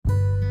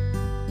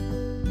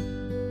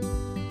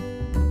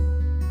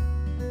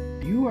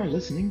You are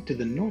listening to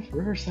the North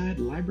Riverside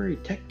Library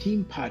Tech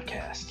Team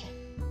podcast.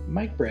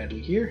 Mike Bradley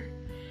here,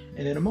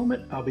 and in a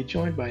moment I'll be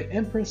joined by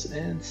Empress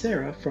and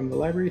Sarah from the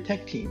Library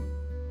Tech Team.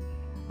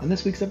 On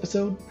this week's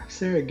episode,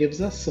 Sarah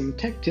gives us some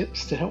tech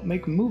tips to help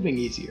make moving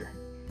easier.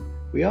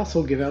 We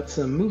also give out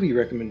some movie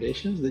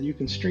recommendations that you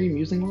can stream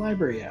using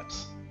library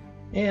apps.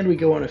 And we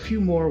go on a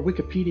few more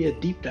Wikipedia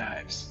deep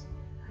dives.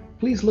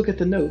 Please look at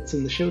the notes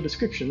in the show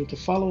description to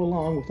follow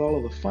along with all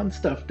of the fun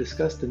stuff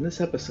discussed in this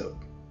episode.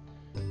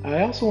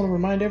 I also want to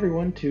remind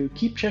everyone to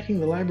keep checking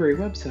the library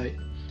website,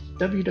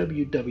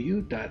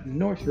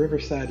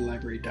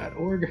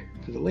 www.northriversidelibrary.org,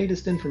 for the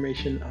latest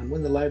information on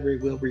when the library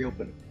will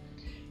reopen.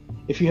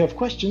 If you have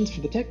questions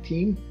for the tech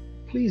team,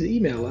 please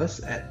email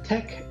us at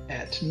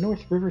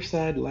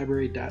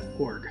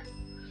tech@northriversidelibrary.org.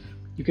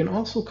 You can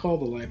also call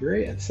the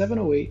library at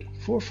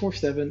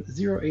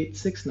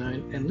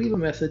 708-447-0869 and leave a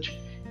message,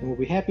 and we'll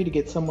be happy to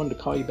get someone to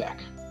call you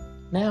back.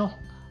 Now,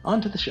 on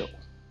to the show.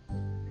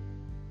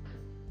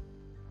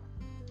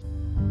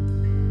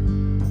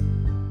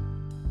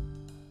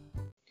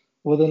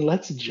 Well, then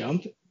let's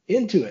jump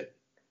into it.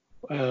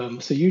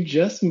 So you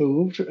just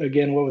moved,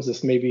 again, what was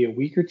this, maybe a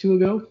week or two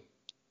ago?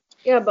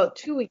 Yeah, about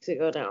 2 weeks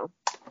ago now.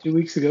 2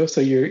 weeks ago,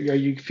 so are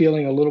you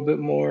feeling a little bit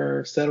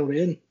more settled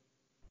in?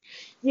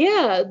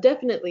 Yeah,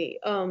 definitely.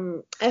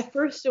 At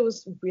first it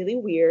was really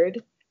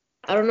weird.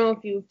 I don't know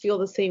if you feel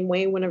the same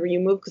way whenever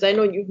you move, because I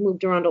know you've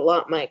moved around a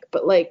lot, Mike,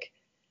 but like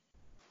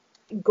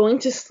going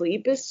to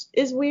sleep is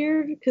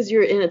weird because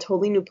you're in a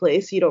totally new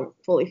place. You don't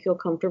fully feel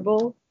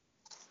comfortable.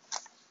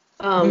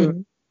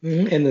 And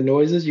the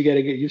noises, you got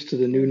to get used to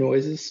the new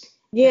noises.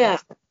 Yeah,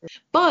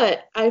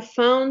 but I've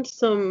got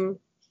some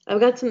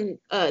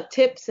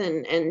tips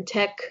and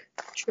tech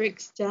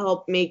tricks to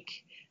help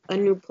make a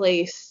new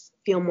place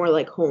feel more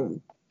like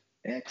home.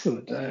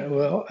 Excellent.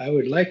 Well, I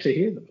would like to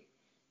hear them.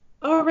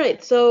 All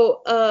right.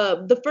 So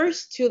the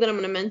first two that I'm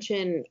going to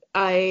mention,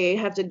 I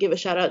have to give a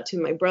shout out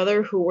to my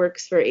brother who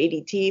works for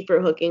ADT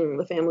for hooking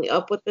the family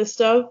up with this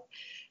stuff.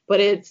 But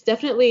it's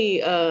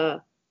definitely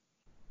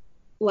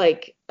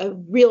like a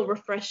real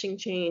refreshing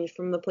change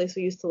from the place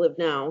we used to live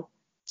now.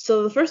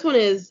 So the first one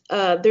is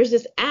there's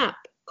this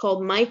app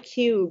called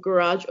MyQ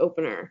Garage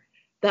Opener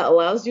that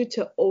allows you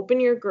to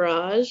open your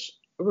garage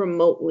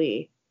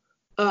remotely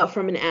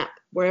from an app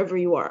wherever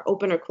you are,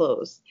 open or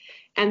close.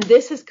 And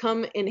this has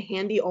come in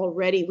handy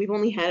already. We've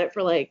only had it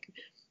for like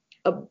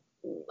 4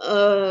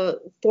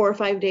 or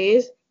 5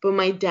 days, but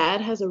my dad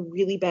has a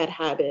really bad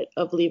habit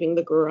of leaving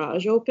the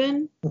garage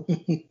open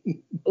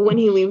when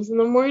he leaves in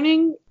the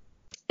morning.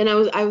 And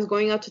I was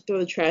going out to throw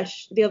the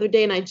trash the other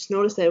day, and I just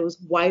noticed that it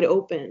was wide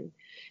open.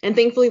 And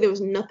thankfully, there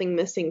was nothing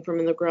missing from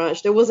in the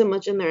garage. There wasn't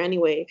much in there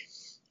anyway.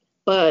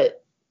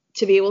 But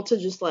to be able to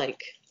just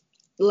like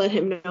let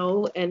him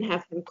know and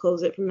have him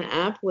close it from the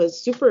app was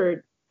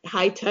super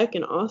high tech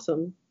and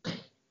awesome.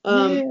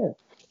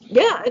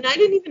 Yeah, and I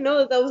didn't even know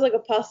that was like a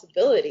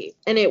possibility.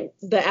 And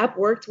the app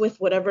worked with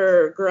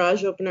whatever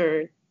garage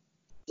opener,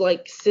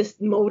 like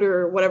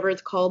motor, whatever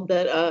it's called,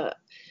 that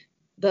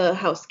the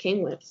house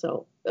came with.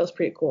 So that was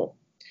pretty cool.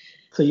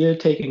 So you're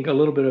taking a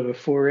little bit of a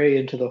foray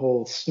into the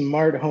whole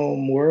smart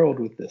home world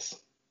with this.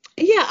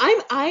 Yeah,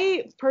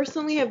 I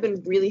personally have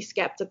been really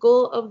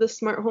skeptical of the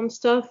smart home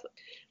stuff,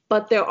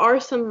 but there are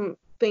some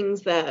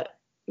things that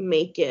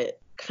make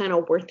it kind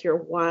of worth your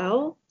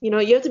while. You know,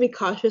 you have to be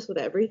cautious with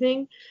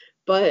everything,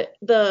 but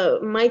the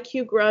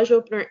MyQ Garage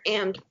Opener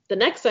and the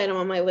next item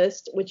on my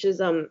list, which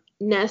is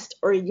Nest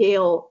or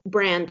Yale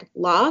brand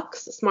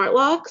locks, smart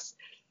locks.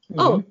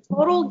 Oh,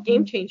 total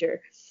game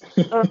changer.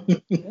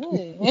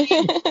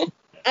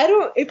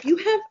 If you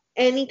have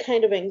any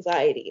kind of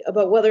anxiety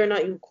about whether or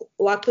not you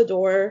lock the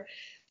door,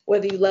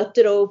 whether you left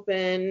it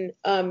open,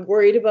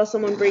 worried about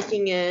someone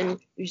breaking in,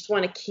 you just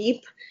want to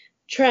keep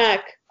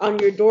track on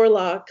your door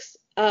locks,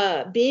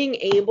 being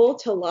able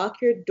to lock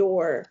your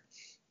door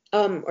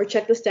or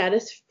check the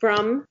status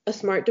from a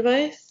smart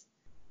device,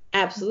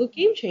 absolute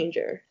game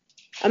changer.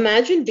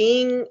 Imagine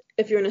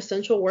if you're an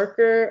essential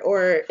worker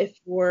or if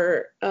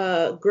you're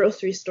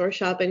grocery store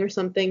shopping or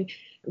something,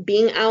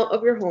 being out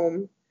of your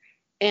home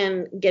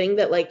and getting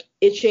that like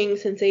itching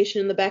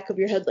sensation in the back of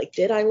your head, like,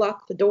 did I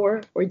lock the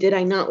door or did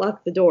I not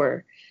lock the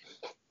door?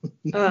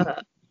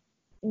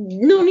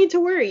 No need to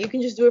worry. You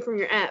can just do it from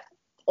your app.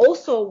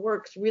 Also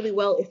works really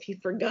well if you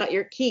forgot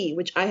your key,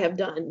 which I have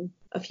done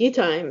a few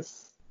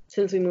times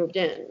since we moved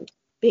in.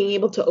 Being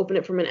able to open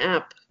it from an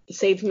app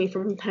saved me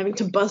from having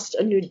to bust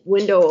a new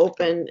window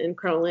open and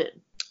crawl in.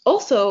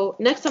 Also,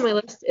 next on my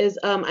list is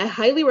I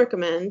highly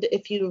recommend,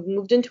 if you've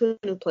moved into a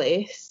new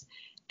place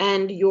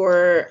and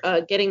you're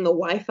getting the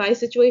Wi-Fi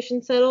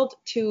situation settled,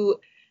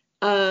 to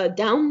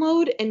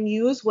download and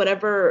use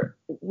whatever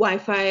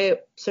Wi-Fi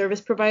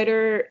service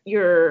provider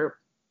you're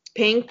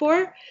paying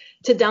for,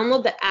 to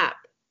download the app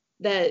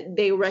that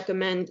they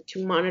recommend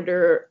to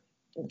monitor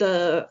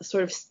the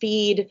sort of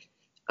speed,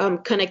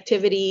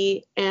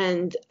 connectivity,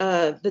 and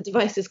the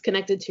devices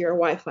connected to your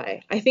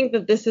Wi-Fi. I think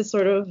that this is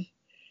sort of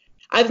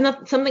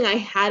something I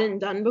hadn't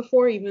done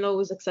before, even though it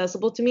was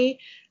accessible to me,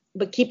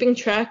 but keeping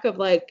track of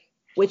like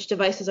which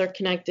devices are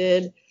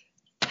connected,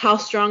 how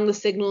strong the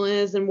signal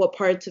is and what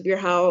parts of your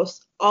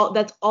house.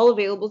 That's all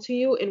available to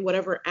you in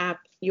whatever app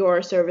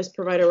your service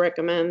provider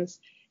recommends.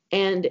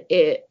 And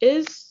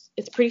it's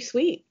pretty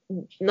sweet.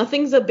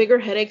 Nothing's a bigger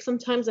headache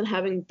sometimes than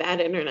having bad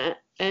internet.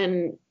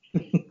 And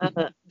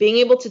being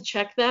able to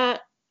check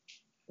that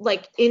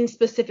like in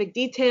specific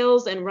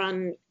details and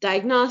run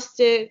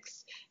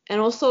diagnostics and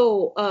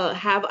also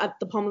have at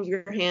the palm of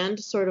your hand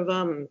sort of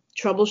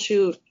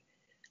troubleshoot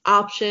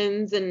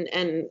options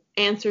and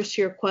answers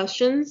to your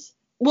questions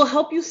will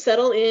help you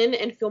settle in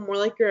and feel more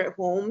like you're at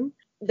home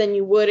than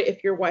you would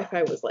if your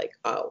Wi-Fi was like,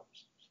 oh,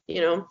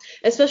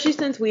 especially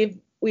since we've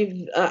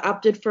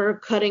opted for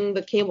cutting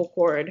the cable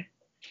cord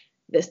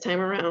this time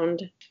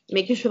around.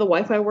 Making sure the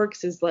Wi-Fi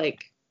works is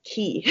like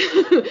key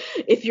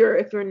if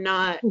you're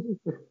not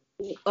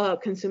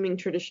consuming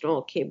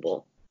traditional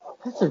cable.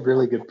 That's a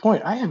really good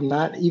point. I have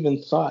not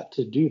even thought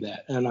to do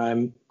that, and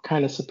I'm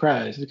kind of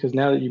surprised because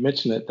now that you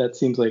mention it, that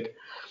seems like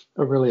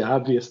a really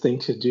obvious thing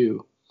to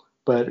do.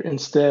 But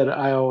instead,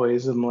 I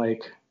always am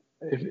like,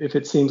 if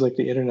it seems like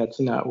the internet's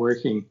not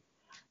working,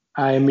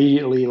 I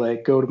immediately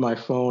like go to my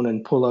phone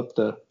and pull up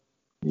the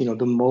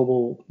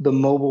mobile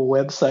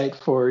website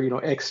for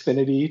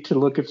Xfinity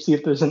to see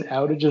if there's an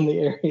outage in the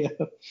area,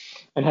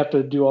 and have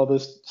to do all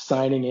this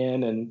signing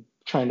in and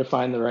trying to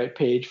find the right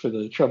page for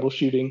the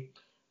troubleshooting.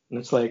 And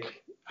it's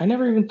like, I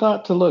never even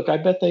thought to look. I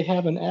bet they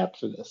have an app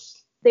for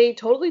this. They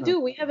totally do.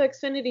 We have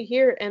Xfinity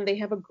here, and they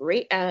have a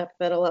great app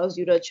that allows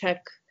you to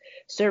check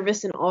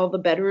service in all the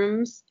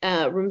bedrooms,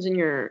 rooms in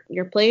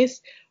your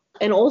place,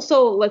 and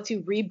also lets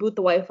you reboot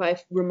the Wi-Fi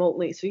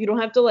remotely, so you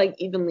don't have to like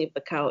even leave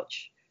the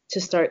couch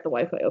to start the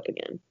Wi-Fi up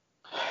again.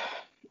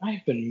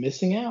 I've been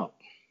missing out.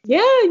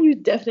 Yeah, you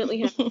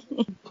definitely have.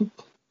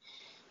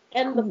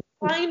 And the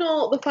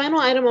final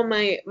item on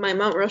my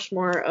Mount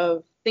Rushmore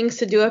of things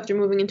to do after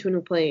moving into a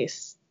new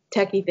place,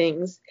 techie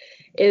things,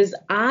 is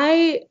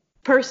I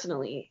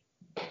personally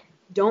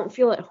don't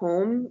feel at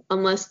home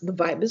unless the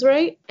vibe is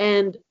right.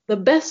 And the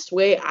best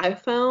way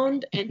I've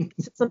found, and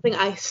it's something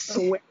I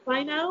swear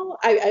by now,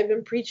 I've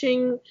been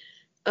preaching,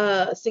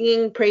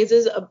 singing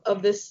praises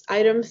of this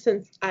item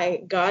since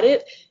I got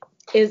it,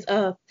 is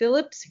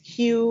Philips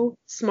Hue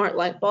smart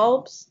light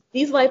bulbs.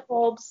 These light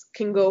bulbs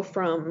can go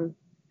from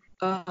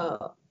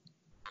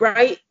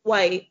bright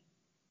white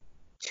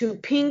to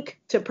pink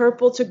to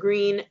purple to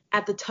green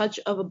at the touch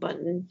of a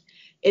button.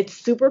 It's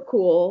super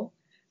cool.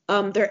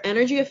 They're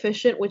energy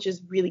efficient, which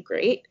is really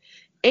great.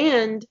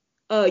 And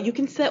you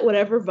can set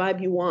whatever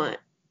vibe you want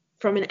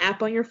from an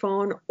app on your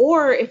phone,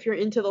 or if you're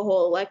into the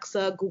whole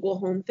Alexa, Google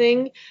Home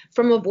thing,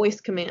 from a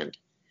voice command.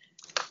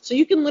 So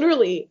you can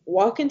literally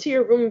walk into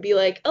your room and be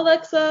like,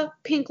 Alexa,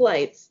 pink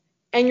lights,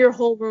 and your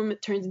whole room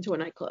turns into a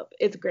nightclub.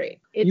 It's great.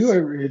 You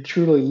are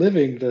truly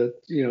living the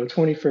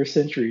 21st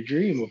century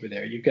dream over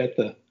there. You got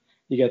the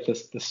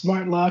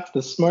smart locks,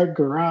 the smart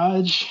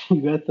garage,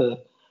 you got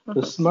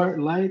the smart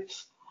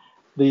lights,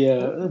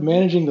 the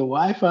managing the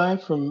Wi-Fi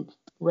from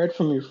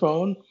your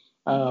phone.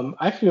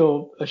 I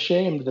feel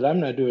ashamed that I'm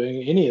not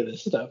doing any of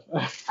this stuff.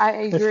 I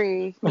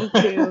agree. Me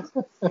too.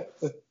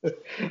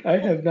 I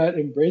have not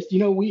embraced.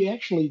 We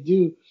actually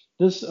do.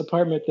 This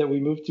apartment that we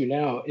moved to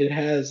now, it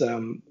has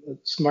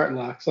smart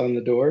locks on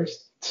the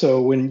doors. So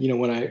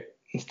when I,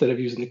 instead of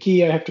using the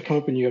key, I have to come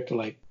up and you have to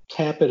like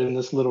tap it, and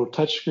this little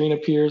touch screen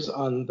appears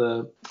on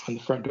the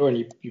front door, and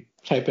you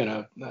type in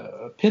a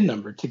PIN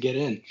number to get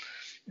in.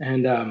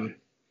 And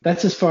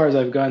that's as far as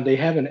I've gone. They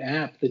have an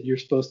app that you're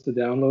supposed to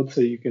download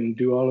so you can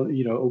do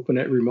open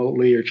it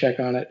remotely or check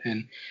on it.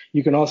 And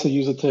you can also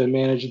use it to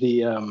manage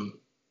the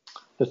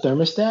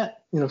thermostat,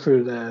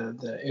 for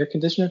the air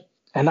conditioner.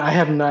 And I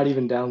have not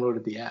even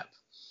downloaded the app.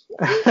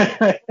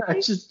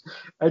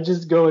 I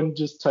just go and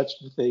just touch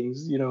the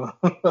things,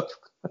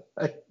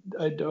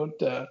 I don't,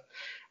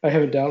 I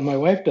haven't downloaded. My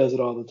wife does it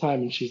all the time.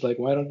 And she's like,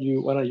 why don't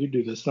you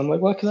do this? And I'm like,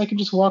 well, because I can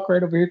just walk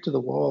right over here to the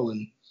wall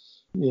and,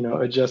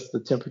 adjust the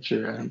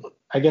temperature. And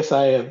I guess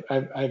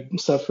I'm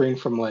suffering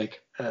from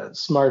like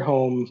smart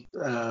home,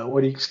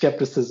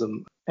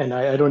 skepticism, and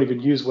I don't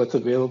even use what's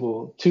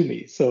available to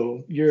me.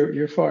 So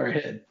you're far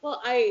ahead. Well,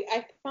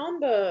 I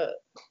found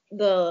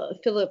the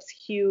Philips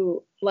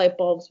Hue light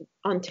bulbs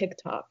on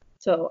TikTok.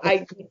 So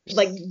I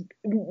like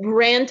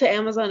ran to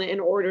Amazon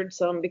and ordered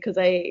some because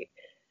I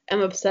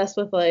am obsessed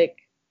with like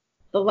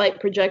the light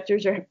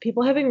projectors or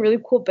people having really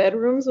cool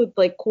bedrooms with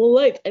like cool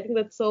lights. I think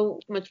that's so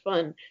much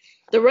fun.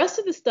 The rest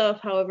of the stuff,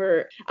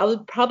 however, I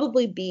would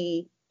probably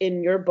be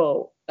in your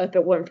boat if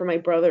it weren't for my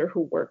brother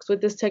who works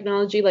with this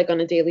technology like on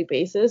a daily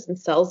basis and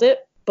sells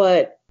it.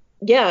 But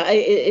yeah,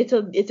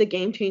 it's a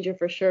game changer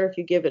for sure if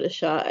you give it a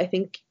shot. I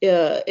think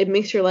it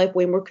makes your life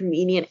way more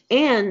convenient,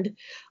 and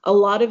a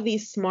lot of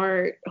these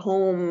smart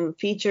home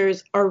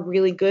features are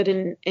really good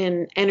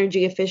in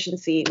energy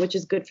efficiency, which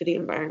is good for the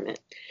environment.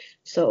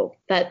 So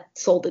that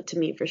sold it to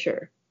me for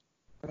sure.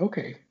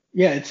 Okay.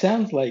 Yeah, it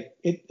sounds like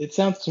it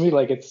sounds to me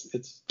like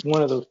it's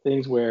one of those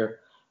things where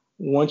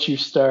once you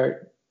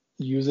start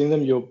using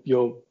them,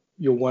 you'll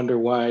wonder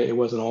why it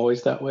wasn't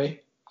always that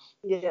way.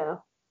 Yeah.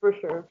 for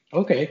sure.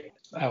 Okay,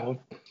 I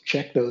will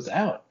check those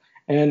out.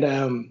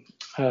 And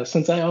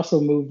since I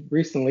also moved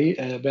recently,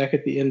 back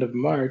at the end of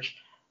March,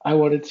 I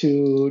wanted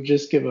to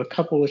just give a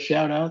couple of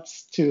shout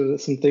outs to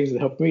some things that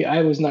helped me.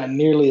 I was not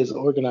nearly as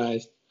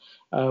organized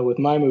with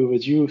my move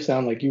as you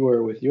sound like you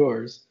were with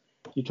yours.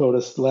 You told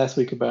us last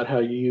week about how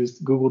you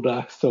used Google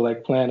Docs to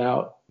like plan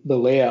out the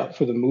layout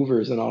for the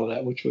movers and all of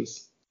that, which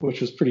was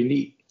pretty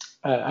neat.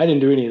 I didn't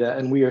do any of that,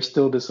 and we are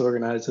still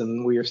disorganized,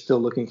 and we are still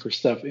looking for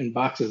stuff in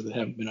boxes that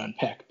haven't been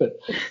unpacked. But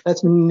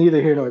that's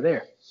neither here nor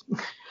there.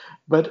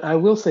 But I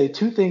will say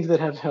two things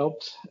that have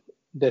helped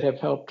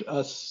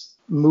us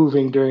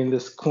moving during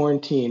this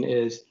quarantine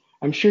is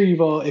I'm sure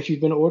if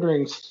you've been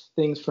ordering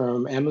things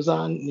from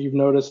Amazon, you've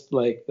noticed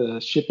like the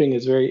shipping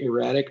is very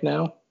erratic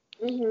now.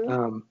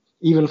 Mm-hmm.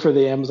 Even for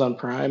the Amazon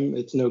Prime,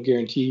 it's no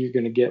guarantee you're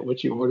going to get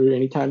what you order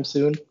anytime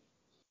soon.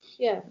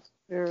 Yeah.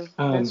 True.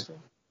 Um, That's true.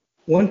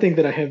 One thing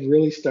that I have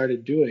really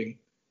started doing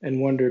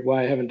and wondered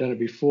why I haven't done it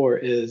before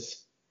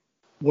is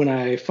when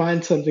I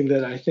find something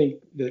that I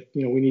think that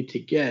we need to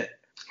get,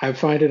 I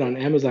find it on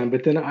Amazon,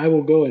 but then I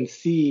will go and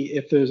see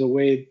if there's a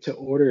way to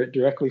order it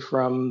directly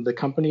from the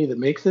company that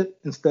makes it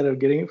instead of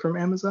getting it from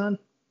Amazon.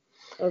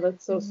 Oh,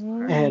 that's so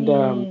smart. And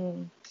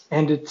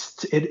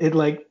it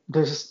like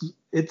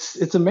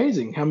it's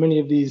amazing how many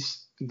of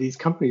these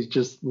companies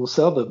just will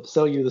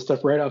sell you the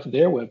stuff right off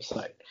their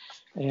website,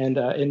 and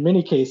in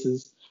many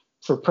cases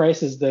for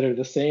prices that are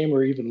the same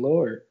or even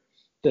lower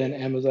than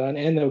Amazon,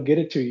 and they'll get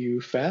it to you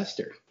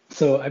faster.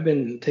 So I've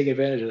been taking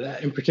advantage of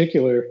that. In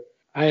particular,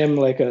 I am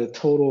like a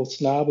total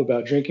snob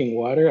about drinking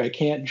water. I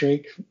can't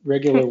drink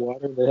regular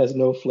water that has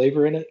no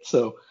flavor in it.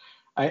 So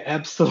I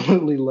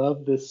absolutely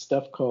love this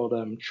stuff called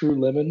True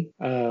Lemon,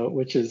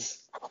 which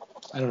is,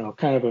 I don't know,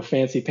 kind of a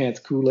fancy pants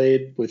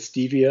Kool-Aid with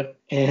stevia.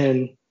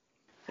 And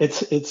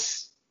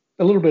it's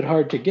a little bit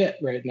hard to get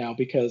right now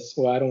because,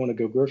 well, I don't want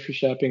to go grocery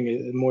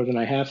shopping more than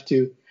I have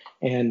to.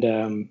 And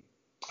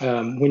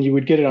when you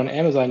would get it on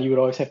Amazon, you would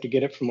always have to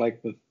get it from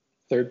like the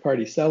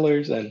third-party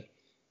sellers. And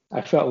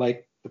I felt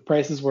like the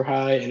prices were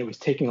high and it was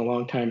taking a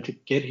long time to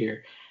get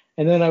here.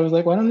 And then I was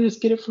like, why don't I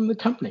just get it from the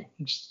company?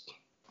 Just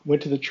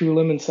went to the True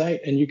Lemon site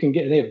and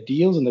they have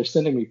deals and they're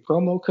sending me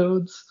promo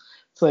codes.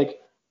 It's like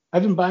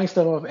I've been buying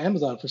stuff off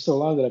Amazon for so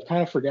long that I've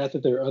kind of forgot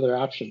that there are other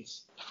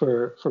options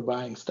for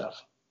buying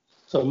stuff.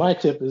 So my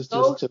tip is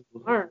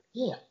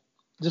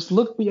just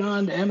look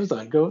beyond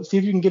Amazon. Go see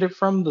if you can get it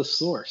from the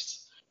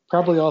source.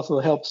 Probably also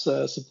helps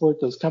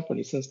support those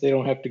companies since they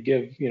don't have to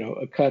give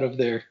a cut of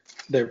their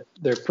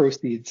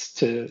proceeds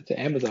to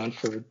Amazon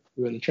for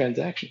doing the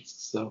transactions.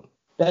 So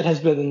that has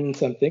been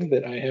something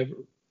that I have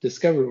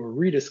discovered or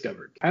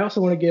rediscovered. I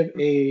also want to give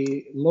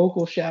a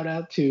local shout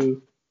out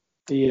to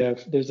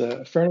there's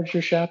a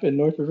furniture shop in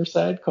North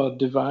Riverside called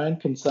Divine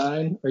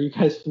Consign. Are you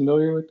guys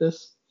familiar with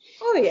this?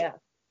 Oh yeah.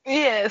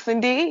 Yes,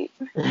 indeed.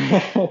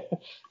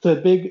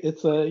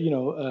 It's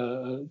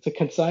a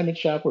consignment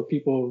shop where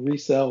people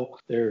resell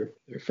their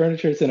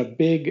furniture. It's in a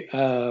big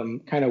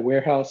kind of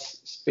warehouse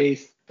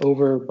space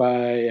over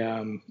by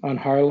on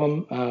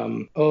Harlem,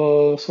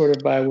 sort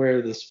of by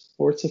where the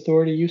Sports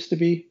Authority used to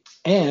be.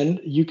 And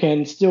you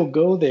can still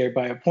go there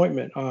by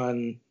appointment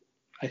on,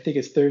 I think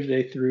it's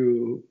Thursday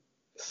through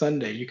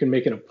Sunday. You can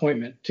make an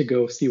appointment to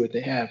go see what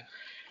they have.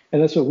 And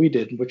that's what we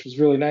did, which was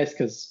really nice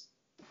because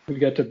we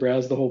got to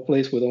browse the whole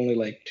place with only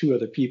like 2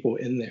 other people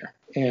in there.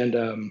 And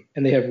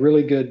they have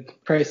really good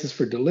prices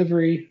for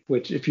delivery,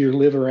 which if you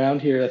live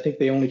around here, I think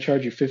they only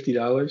charge you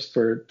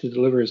 $50 to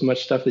deliver as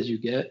much stuff as you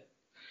get.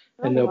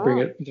 And they'll bring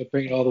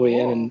it all the way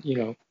in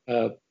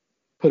and,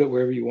 put it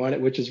wherever you want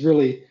it, which is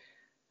really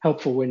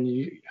helpful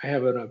when I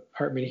have an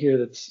apartment here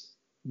that's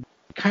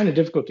kind of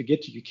difficult to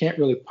get to. You can't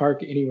really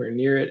park anywhere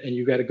near it, and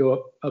you got to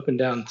go up and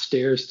down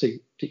stairs to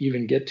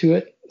even get to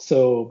it.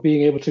 So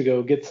being able to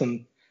go get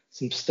some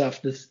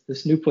stuff,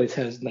 this new place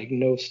has like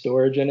no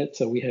storage in it,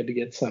 so we had to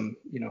get some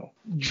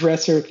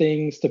dresser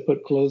things to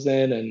put clothes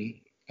in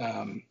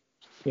and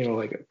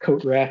like a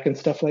coat rack and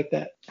stuff like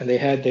that. And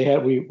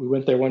we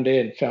went there one day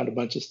and found a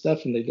bunch of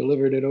stuff, and they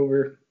delivered it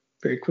over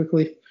very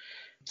quickly.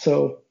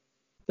 So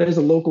there's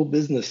a local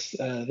business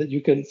that you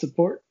can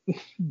support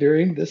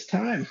during this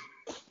time.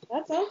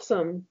 That's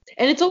awesome.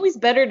 And it's always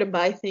better to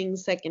buy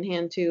things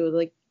secondhand too.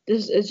 Like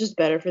this, it's just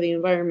better for the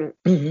environment.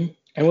 Mm-hmm.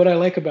 And what I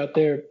like about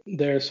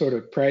their sort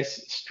of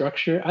price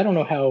structure, I don't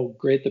know how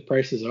great the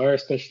prices are,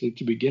 especially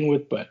to begin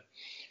with, but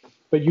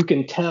you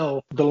can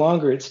tell the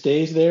longer it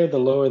stays there, the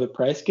lower the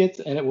price gets,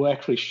 and it will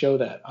actually show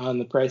that on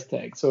the price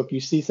tag. So if you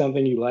see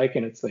something you like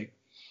and it's like,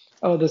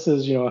 oh, this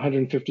is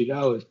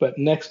 $150, but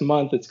next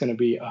month it's going to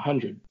be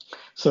 $100.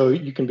 So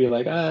you can be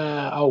like,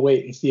 I'll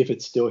wait and see if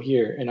it's still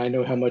here, and I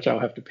know how much I'll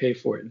have to pay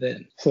for it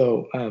then.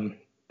 So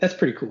that's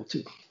pretty cool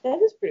too.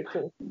 That is pretty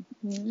cool.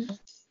 Mm-hmm.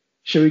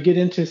 Should we get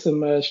into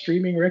some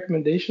streaming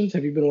recommendations?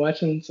 Have you been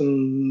watching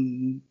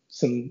some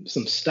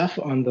stuff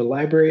on the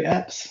library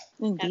apps?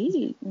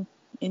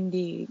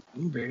 Indeed.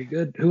 Very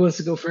good. Who wants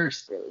to go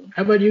first?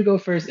 How about you go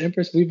first,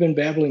 Empress? We've been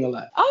babbling a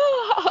lot.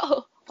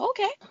 Oh,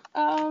 okay.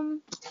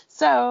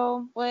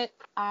 So what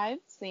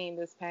I've seen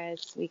this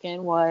past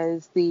weekend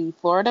was the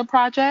Florida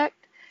Project,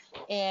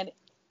 and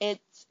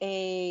it's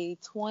a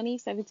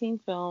 2017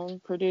 film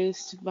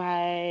produced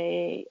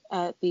by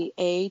the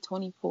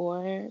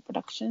A24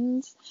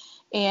 Productions,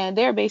 and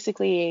they're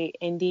basically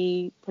a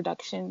indie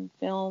production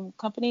film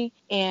company,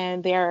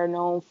 and they are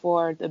known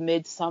for the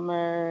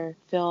Midsummer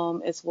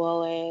film as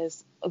well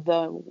as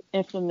the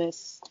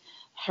infamous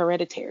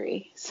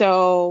Hereditary.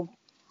 So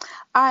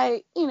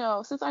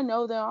since I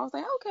know them, I was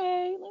like,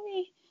 okay,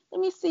 let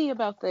me see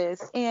about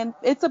this. And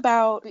it's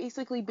about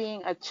basically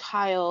being a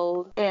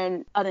child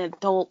in an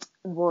adult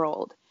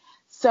world.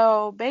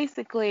 So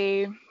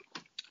basically,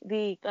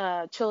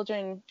 the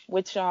children,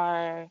 which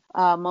are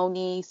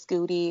Moni,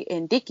 Scooty,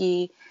 and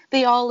Dickie,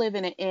 they all live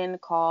in an inn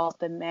called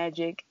the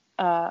Magic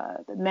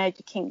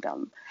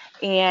Kingdom,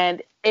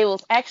 and it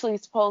was actually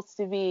supposed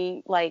to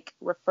be like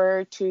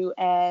referred to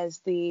as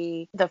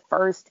the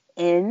first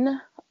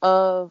inn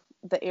of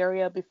the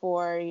area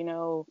before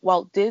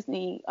Walt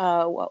Disney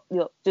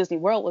Disney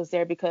World was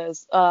there,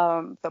 because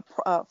the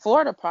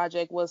Florida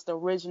Project was the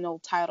original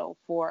title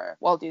for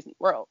Walt Disney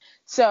World.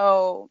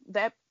 So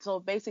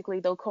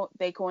basically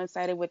they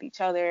coincided with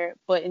each other,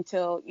 but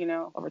until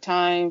over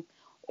time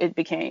it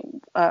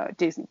became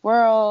Disney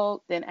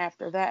World. Then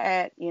after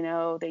that,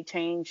 they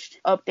changed,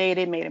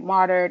 updated, made it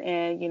modern,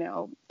 and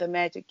the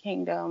Magic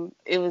Kingdom,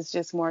 it was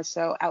just more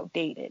so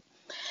outdated.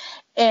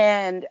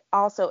 And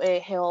also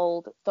it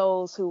held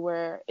those who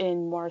were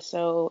more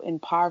so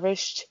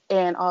impoverished,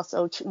 and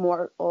also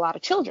a lot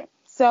of children.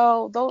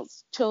 So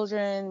those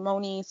children,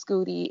 Moni,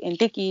 Scooty, and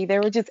Dickie, they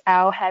were just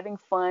out having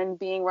fun,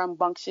 being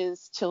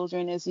rambunctious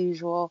children as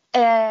usual.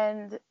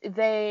 And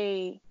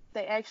they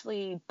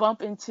actually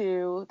bump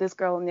into this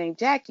girl named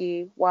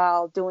Jackie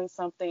while doing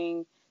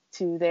something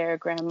to their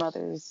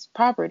grandmother's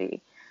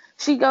property.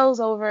 She goes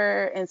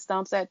over and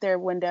stomps at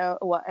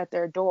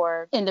their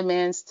door, and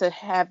demands to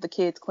have the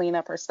kids clean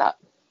up her stuff.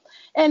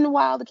 And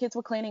while the kids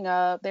were cleaning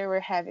up, they were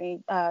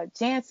having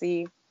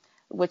Jancy,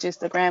 which is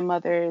the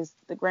grandmother's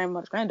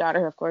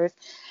granddaughter, of course,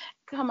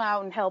 come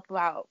out and help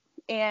out.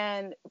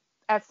 And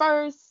at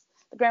first,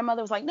 the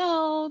grandmother was like,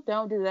 no,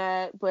 don't do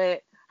that.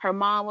 But her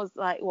mom was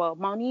like,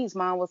 Moni's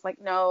mom was like,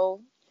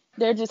 no,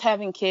 they're just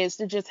having kids.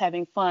 They're just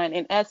having fun.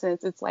 In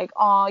essence, it's like,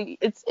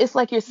 it's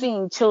like you're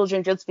seeing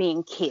children just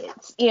being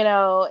kids,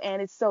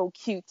 and it's so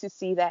cute to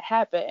see that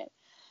happen.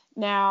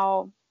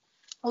 Now,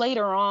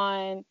 later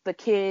on, the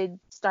kids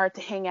start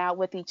to hang out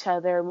with each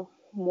other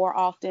more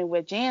often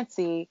with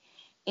Jancy.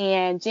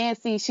 And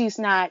Jancy, she's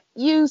not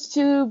used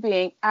to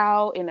being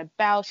out and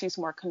about. She's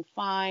more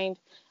confined,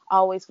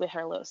 always with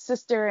her little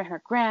sister and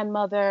her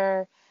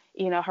grandmother.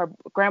 Her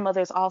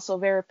grandmother is also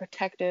very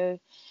protective.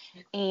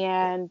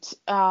 And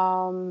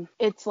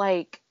it's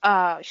like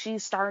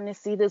she's starting to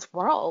see this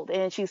world,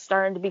 and she's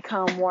starting to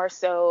become more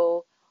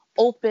so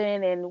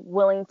open and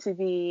willing to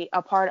be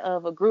a part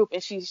of a group.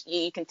 And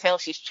you can tell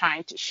she's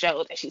trying to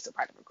show that she's a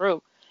part of a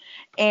group.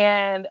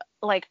 And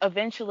like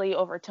eventually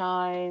over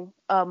time,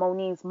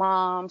 Monique's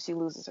mom, she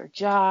loses her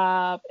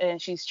job,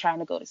 and she's trying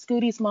to go to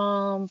Scooty's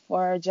mom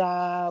for a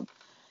job,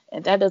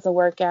 and that doesn't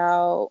work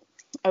out.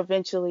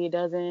 Eventually it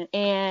doesn't.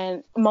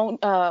 And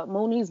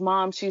Monique's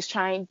mom, she's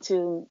trying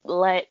to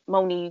let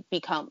Monique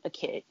become a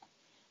kid.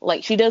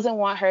 Like, she doesn't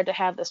want her to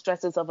have the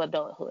stresses of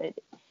adulthood.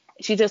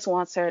 She just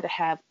wants her to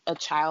have a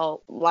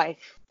child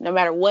life, no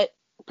matter what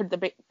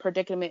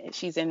predicament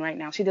she's in right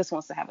now. She just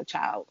wants to have a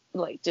child,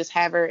 like just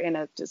have her in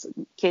a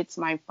kid's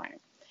mind frame.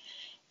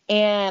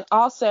 And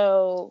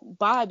also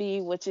Bobby,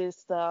 which is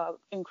the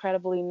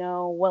incredibly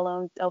known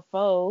Willem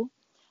Dafoe,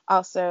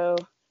 also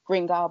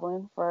Green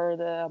Goblin for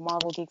the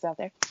Marvel geeks out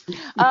there.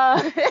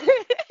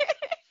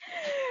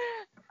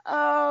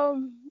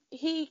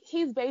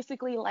 He's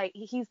basically like,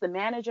 he's the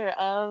manager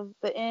of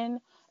the inn,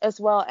 as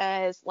well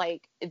as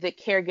like the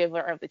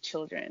caregiver of the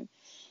children.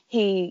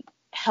 He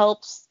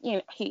helps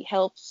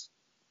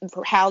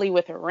Hallie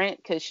with her rent,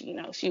 because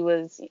she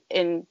was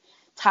in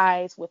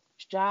ties with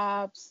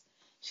jobs.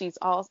 He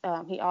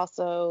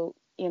also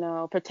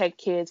protect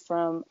kids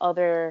from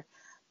other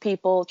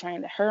people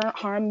trying to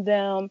harm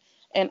them.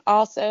 And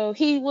also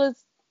he was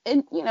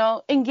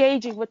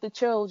engaging with the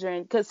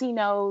children, because he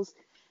knows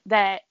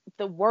that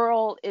the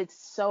world is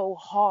so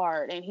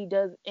hard,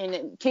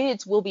 and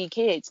kids will be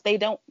kids. They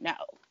don't know.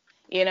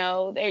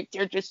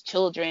 They're just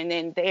children,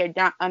 and they're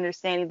not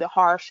understanding the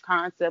harsh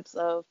concepts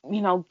of,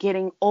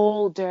 getting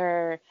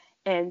older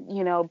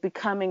and,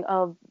 becoming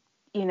of,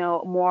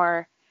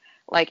 more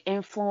like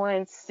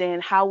influence,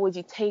 and how would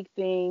you take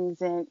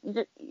things. And,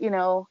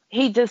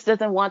 he just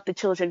doesn't want the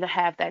children to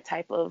have that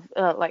type of,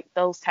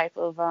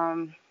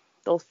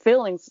 those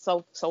feelings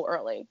so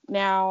early.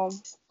 Now,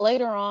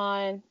 later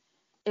on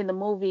in the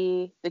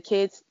movie, the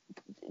kids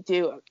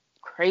do a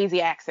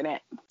crazy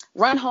accident,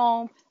 run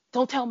home.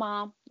 Don't tell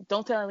mom.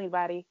 Don't tell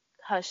anybody.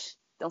 Hush.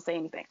 Don't say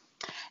anything.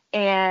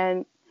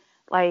 And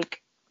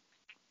like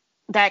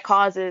that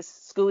causes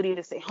Scooty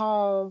to stay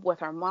home with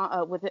her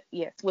mom,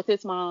 with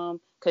his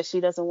mom, because she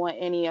doesn't want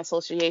any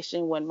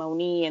association with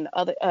Moni and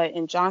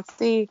and John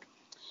C.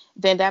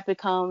 then that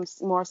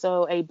becomes more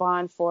so a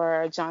bond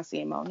for John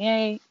C. and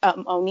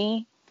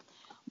O'Neill.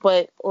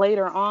 But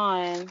later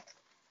on,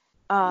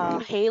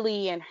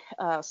 Haley and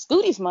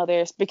Scootie's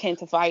mothers began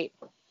to fight.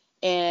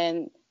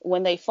 And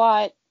when they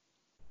fought,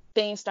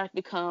 things start to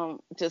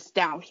become just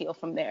downhill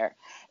from there.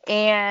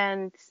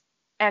 And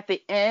at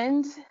the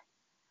end,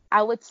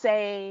 I would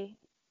say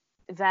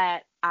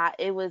that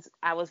I was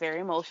very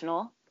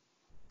emotional.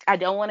 I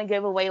don't want to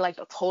give away like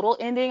the total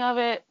ending of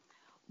it,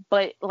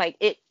 but like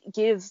it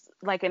gives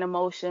like an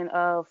emotion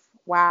of,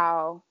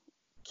 wow,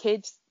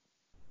 kids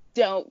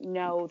don't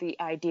know the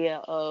idea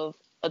of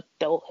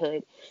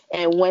adulthood.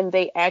 And when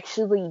they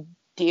actually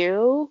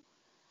do,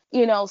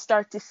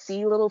 start to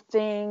see little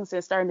things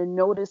and starting to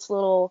notice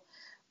little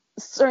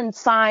certain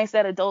signs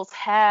that adults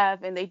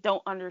have and they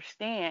don't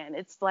understand,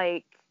 it's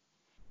like,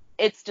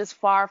 it's just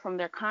far from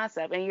their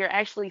concept. And you're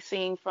actually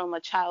seeing from a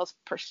child's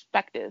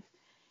perspective,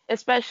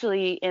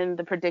 especially in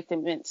the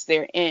predicaments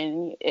they're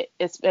in,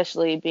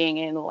 especially being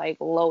in like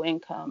low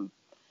income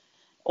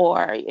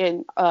or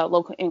in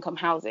local income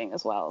housing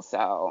as well.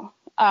 So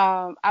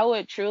I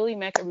would truly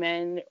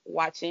recommend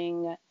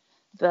watching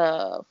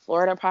the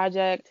Florida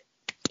Project.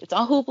 It's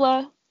on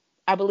Hoopla.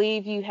 I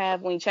believe you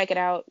have, when you check it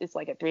out, it's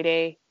like a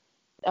 3-day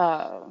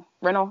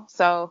rental.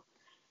 So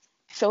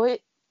show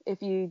it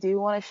if you do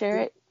want to share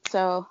it.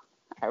 So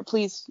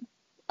please,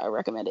 I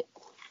recommend it.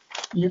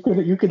 You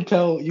could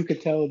tell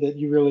that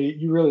you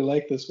really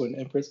like this one,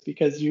 Empress,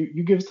 because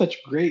you give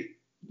such great,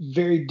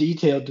 very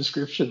detailed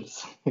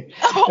descriptions.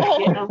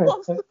 Oh,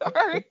 I'm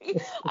sorry.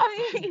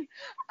 I mean,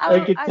 I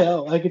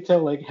could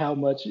tell like how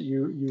much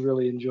you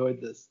really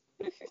enjoyed this.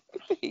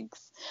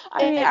 Thanks.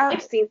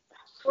 I've seen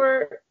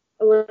before.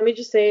 Let me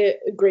just say,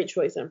 a great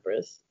choice,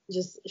 Empress.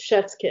 Just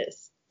chef's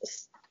kiss.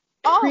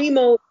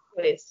 Primo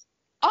choice.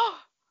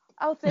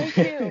 Oh, thank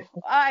you.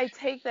 I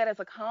take that as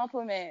a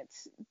compliment.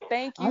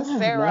 Thank you,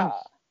 Sarah.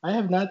 I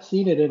have not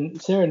seen it,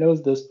 and Sarah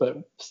knows this,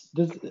 but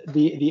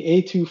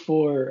the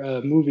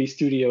A24 movie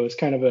studio is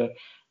kind of a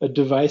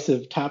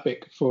divisive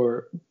topic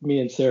for me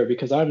and Sarah,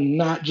 because I'm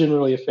not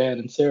generally a fan,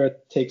 and Sarah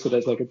takes it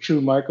as like a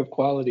true mark of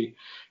quality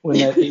when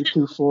that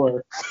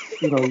A24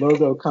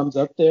 logo comes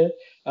up there.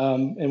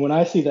 And when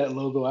I see that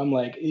logo, I'm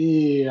like,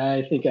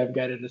 I think I've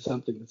got into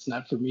something that's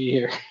not for me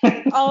here.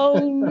 Oh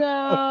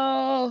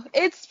no,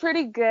 it's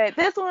pretty good.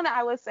 This one,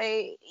 I would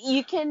say,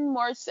 you can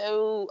more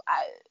so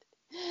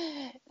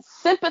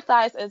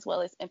sympathize as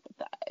well as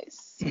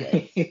empathize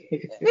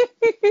with.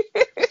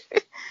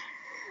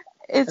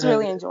 It's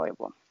really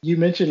enjoyable. You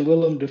mentioned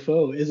Willem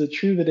Dafoe. Is it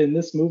true that in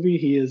this movie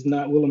he is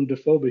not Willem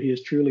Dafoe, but he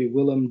is truly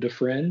Willem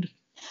DeFriend?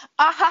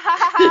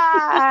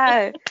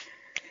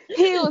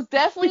 He was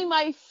definitely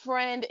my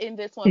friend in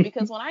this one,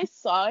 because when I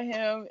saw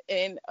him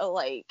in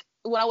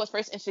when I was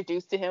first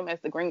introduced to him as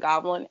the Green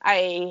Goblin, I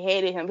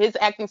hated him. His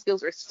acting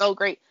skills were so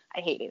great,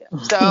 I hated him.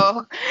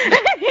 So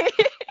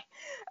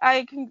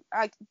I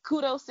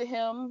kudos to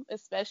him,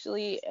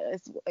 especially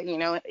as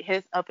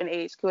his up in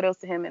age. Kudos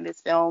to him in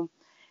this film.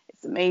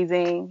 It's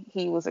amazing.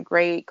 He was a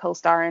great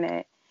co-star in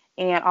it,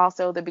 and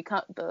also the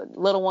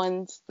little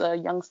ones, the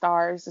young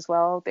stars as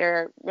well.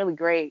 They're really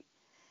great.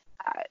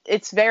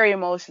 It's very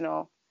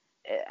emotional.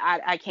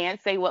 I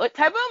can't say what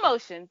type of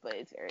emotion, but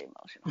it's very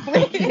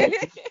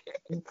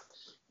emotional.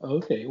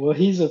 Okay, well,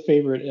 he's a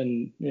favorite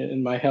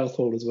in my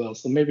household as well,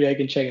 so maybe I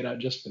can check it out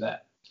just for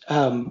that.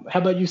 How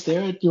about you,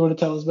 Sarah? Do you want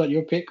to tell us about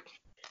your pick?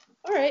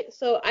 All right,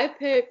 so I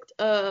picked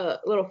a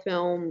little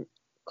film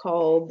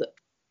called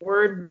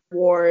Word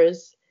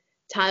Wars: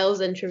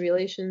 Tiles and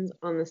Tribulations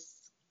on the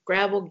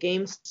Scrabble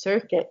Game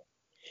Circuit,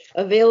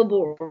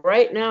 available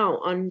right now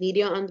on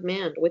Media on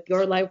Demand with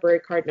your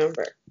library card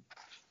number.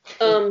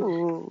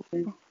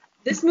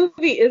 This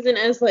movie isn't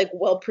as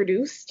well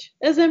produced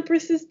as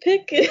Empress's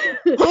pick.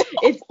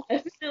 It's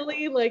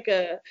definitely like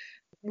a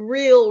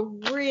real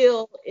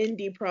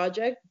indie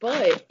project,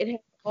 but it has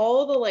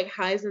all the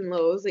highs and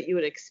lows that you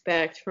would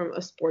expect from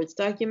a sports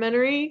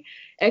documentary,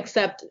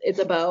 except it's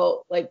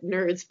about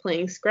nerds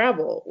playing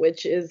Scrabble,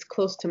 which is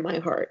close to my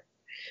heart.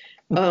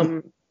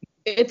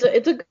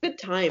 It's a good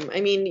time. I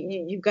mean,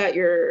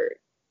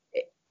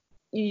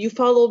 you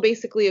follow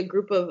basically a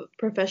group of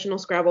professional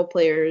Scrabble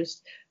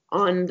players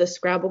on the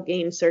Scrabble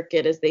game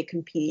circuit as they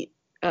compete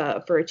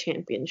for a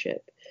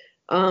championship.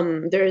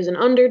 There is an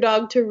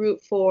underdog to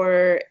root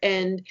for,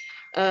 and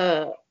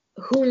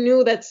who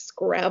knew that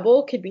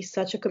Scrabble could be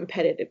such a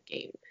competitive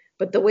game?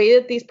 But the way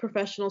that these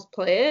professionals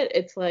play it,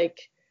 it's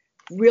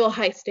real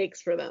high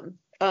stakes for them.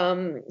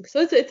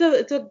 So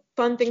it's a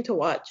fun thing to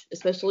watch,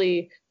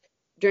 especially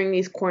during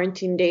these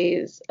quarantine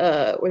days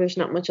where there's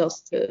not much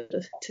else to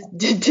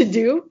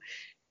do.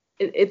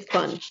 It's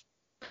fun.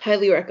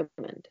 Highly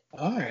recommend.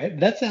 All right.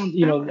 That sounds,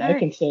 I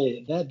can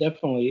say that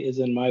definitely is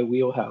in my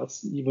wheelhouse.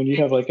 When you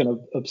have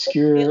an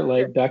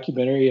obscure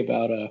documentary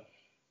about a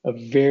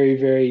very,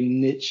 very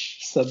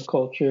niche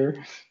subculture,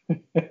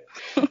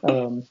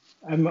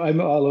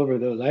 I'm all over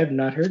those. I have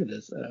not heard of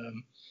this.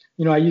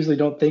 I usually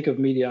don't think of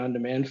media on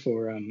demand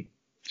for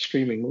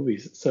streaming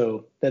movies.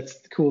 So that's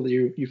cool that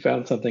you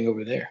found something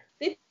over there.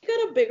 They've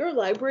got a bigger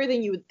library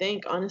than you would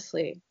think,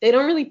 honestly. They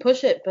don't really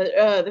push it, but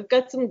they've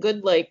got some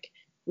good, like,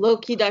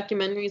 low-key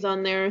documentaries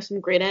on there, some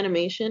great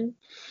animation.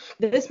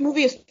 This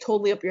movie is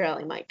totally up your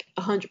alley, Mike.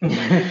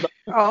 100%.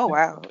 Oh,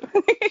 wow.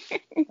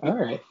 All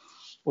right.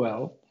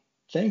 Well,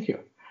 thank you.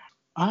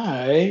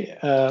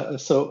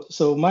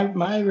 So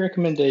my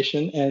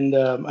recommendation, and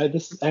I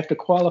have to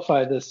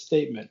qualify this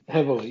statement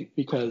heavily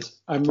because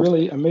I'm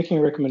making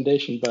a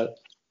recommendation, but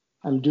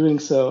I'm doing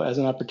so as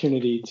an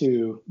opportunity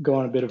to go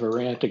on a bit of a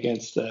rant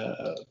against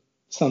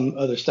some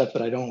other stuff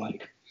that I don't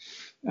like.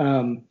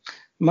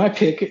 My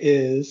pick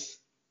is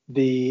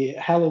the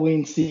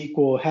Halloween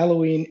sequel,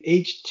 Halloween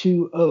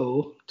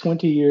H2O,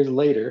 20 years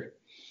later,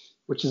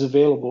 which is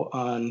available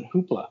on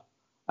Hoopla.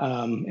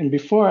 And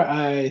before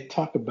I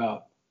talk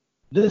about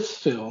this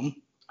film,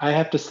 I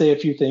have to say a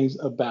few things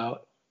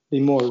about the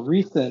more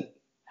recent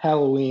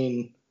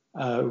Halloween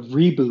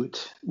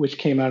reboot, which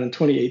came out in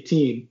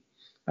 2018,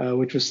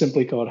 which was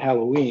simply called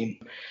Halloween,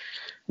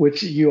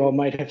 which you all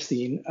might have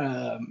seen,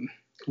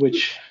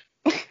 which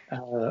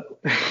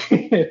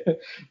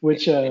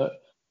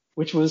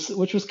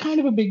was kind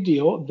of a big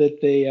deal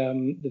that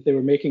they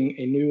were making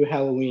a new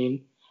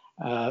Halloween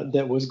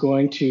that was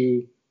going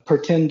to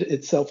pretend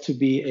itself to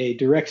be a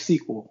direct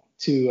sequel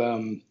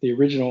to the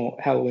original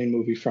Halloween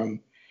movie from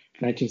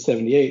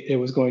 1978. It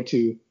was going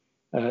to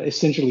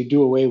essentially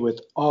do away with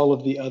all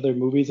of the other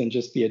movies and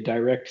just be a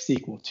direct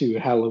sequel to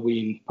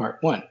Halloween Part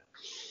 1.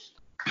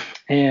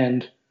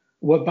 And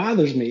what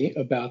bothers me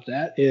about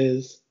that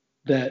is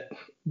that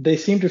they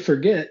seem to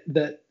forget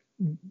that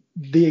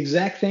the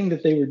exact thing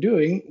that they were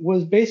doing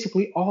was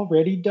basically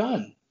already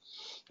done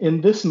in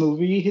this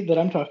movie that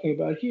I'm talking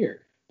about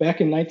here.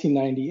 Back in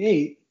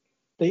 1998,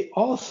 they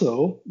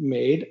also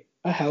made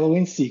a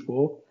Halloween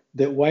sequel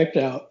that wiped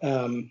out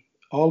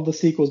all the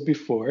sequels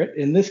before it.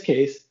 In this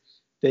case,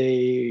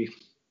 they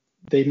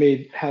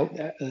made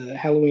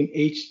Halloween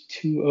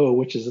H2O,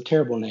 which is a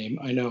terrible name,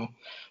 I know.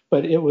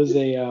 But it was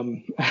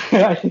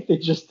I think they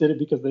just did it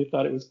because they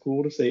thought it was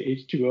cool to say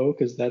H2O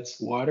because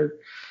that's water,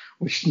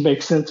 which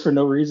makes sense for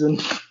no reason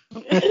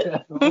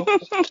at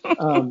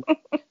all.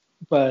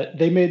 But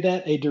they made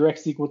that a direct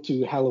sequel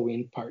to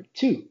Halloween Part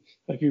 2.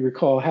 If you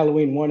recall,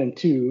 Halloween 1 and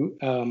 2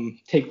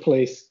 take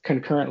place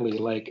concurrently,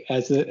 like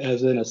as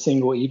in a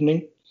single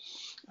evening.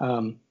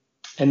 And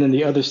then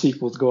the other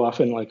sequels go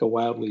off in like a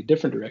wildly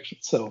different direction.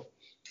 So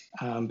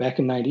back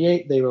in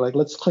 98, they were like,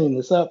 let's clean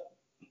this up.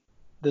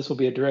 This will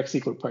be a direct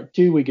sequel to Part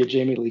 2. We get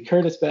Jamie Lee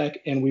Curtis back,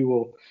 and we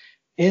will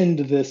end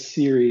this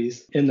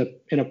series in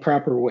a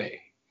proper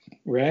way,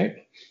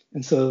 right?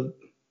 And so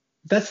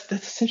that's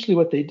essentially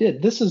what they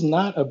did. This is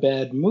not a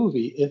bad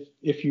movie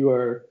if you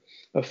are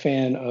a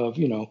fan of,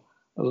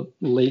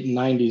 late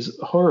 90s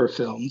horror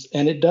films,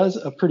 and it does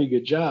a pretty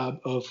good job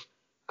of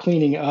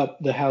cleaning up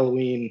the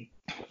Halloween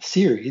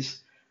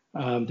series.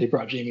 They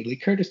brought Jamie Lee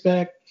Curtis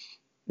back.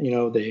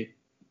 They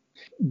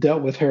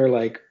dealt with her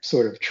like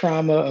sort of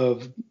trauma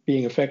of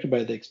being affected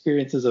by the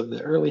experiences of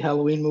the early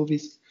Halloween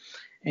movies.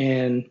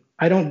 And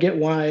I don't get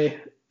why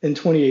in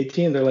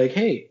 2018 they're like,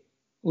 hey,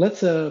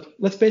 let's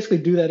basically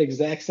do that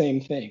exact same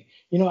thing.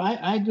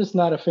 I'm just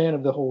not a fan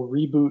of the whole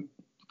reboot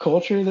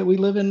culture that we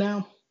live in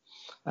now.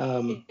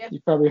 You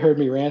probably heard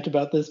me rant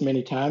about this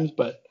many times,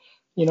 but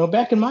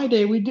back in my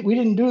day, we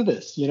didn't do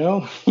this. You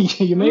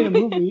made a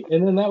movie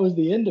and then that was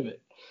the end of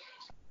it.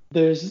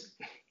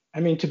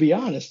 To be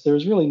honest,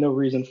 there's really no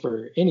reason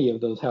for any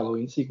of those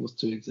Halloween sequels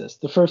to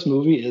exist. The first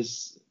movie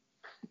is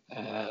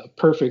a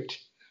perfect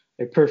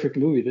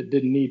movie that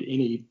didn't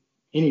need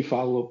any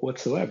follow-up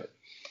whatsoever.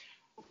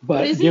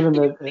 But given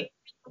that the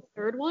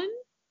third one,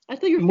 I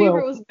thought your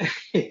favorite was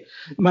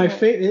my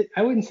favorite.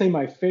 I wouldn't say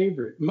my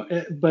favorite,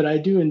 but I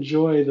do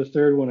enjoy the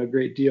third one a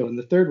great deal. And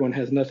the third one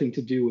has nothing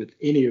to do with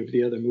any of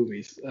the other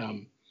movies.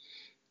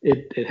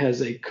 It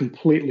has a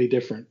completely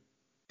different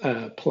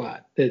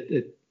plot.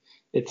 It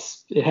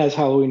has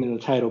Halloween in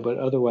the title, but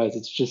otherwise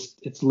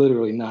it's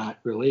literally not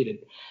related.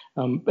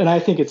 And I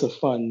think it's a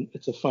fun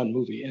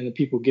movie, and the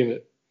people give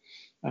it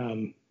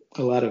a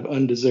lot of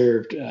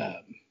undeserved.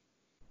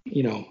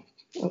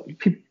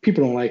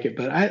 People don't like it,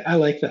 but I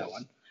like that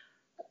one.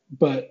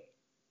 But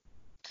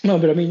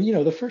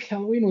the first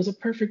Halloween was a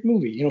perfect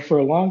movie. For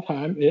a long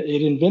time,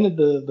 it invented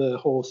the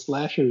whole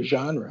slasher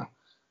genre.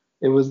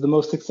 It was the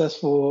most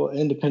successful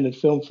independent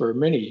film for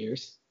many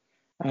years.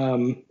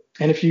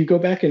 And if you go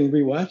back and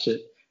rewatch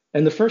it,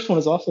 and the first one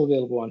is also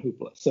available on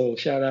Hoopla, so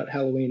shout out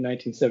Halloween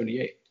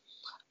 1978.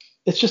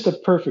 It's just a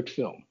perfect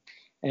film.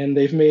 And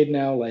they've made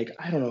now, like,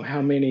 I don't know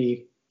how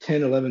many,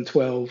 10, 11,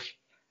 12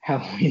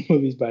 Halloween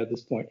movies by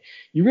this point.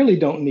 You really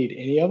don't need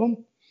any of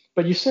them,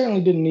 but you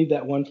certainly didn't need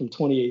that one from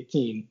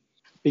 2018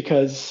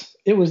 because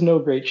it was no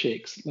great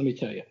shakes, let me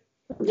tell you.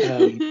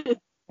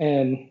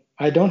 And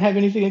I don't have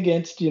anything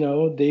against,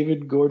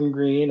 David Gordon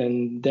Green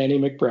and Danny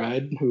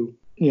McBride, who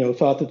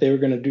thought that they were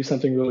going to do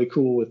something really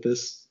cool with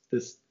this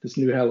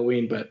new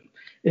Halloween, but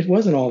it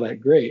wasn't all that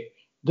great.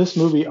 This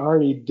movie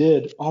already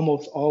did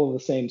almost all of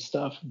the same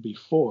stuff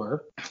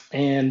before,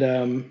 and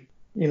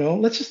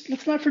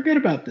let's not forget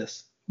about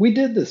this. We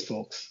did this,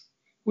 folks.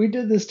 We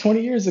did this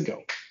 20 years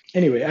ago.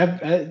 Anyway,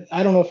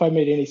 I don't know if I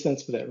made any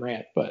sense with that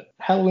rant, but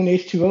Halloween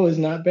H2O is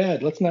not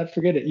bad. Let's not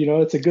forget it. You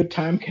know, it's a good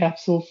time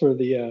capsule for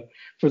the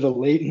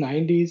late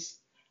 90s.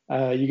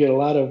 You get a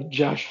lot of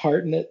Josh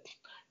Hartnett.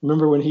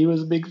 Remember when he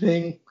was a big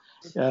thing?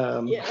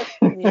 Um, Yeah.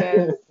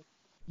 Yes.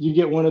 you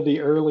get one of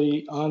the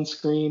early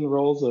on-screen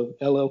roles of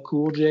LL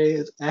Cool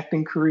J's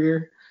acting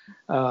career.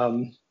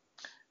 Um,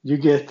 you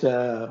get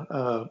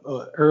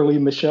early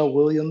Michelle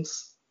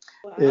Williams.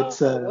 Wow.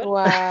 It's What that?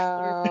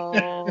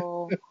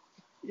 Wow.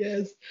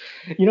 Yes.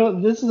 You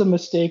know, this is a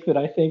mistake that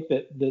I think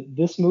that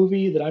this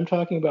movie that I'm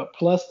talking about,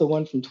 plus the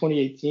one from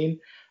 2018,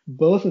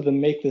 both of them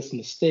make this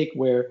mistake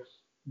where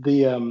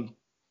the um,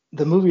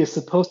 the movie is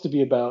supposed to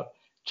be about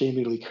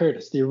Jamie Lee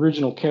Curtis, the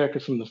original character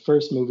from the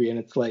first movie, and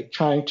it's like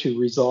trying to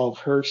resolve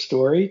her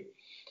story.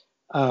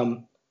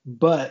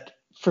 But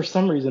for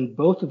some reason,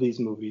 both of these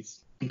movies,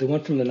 the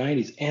one from the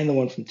 90s and the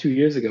one from 2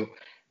 years ago,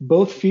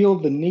 both feel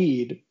the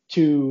need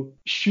to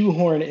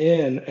shoehorn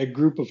in a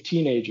group of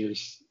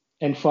teenagers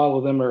and follow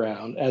them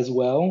around as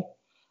well.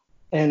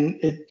 And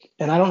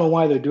I don't know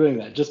why they're doing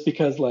that. Just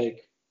because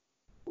like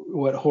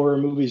what horror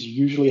movies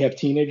usually have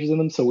teenagers in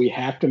them, so we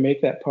have to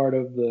make that part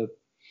of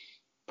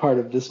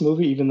this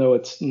movie, even though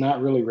it's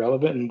not really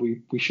relevant and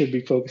we should be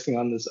focusing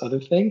on this other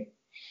thing.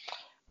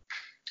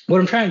 What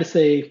I'm trying to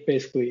say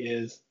basically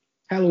is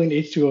Halloween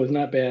H2O is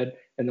not bad,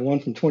 and the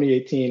one from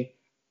 2018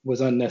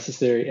 was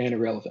unnecessary and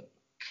irrelevant.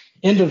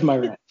 End of my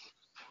rant.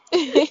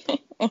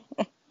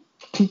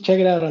 Check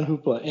it out on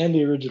Hoopla and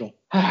the original.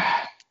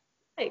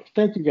 Hey,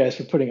 Thank you guys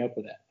for putting up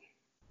with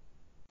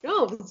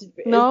no, it's a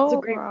No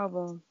great.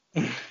 problem.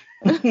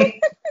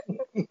 that.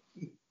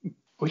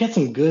 We got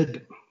some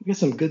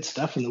good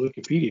stuff in the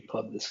Wikipedia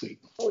Club this week.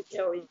 Oh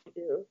yeah, we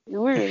do. We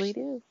really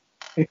do.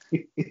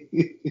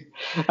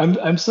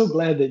 I'm so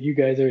glad that you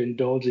guys are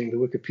indulging the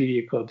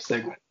Wikipedia Club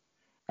segment.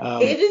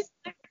 It is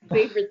my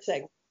favorite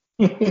segment.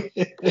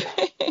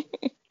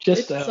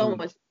 Just It's so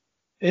much.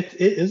 it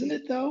isn't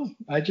it though?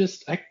 I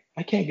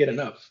can't get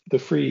enough. The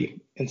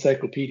free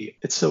encyclopedia.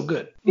 It's so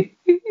good.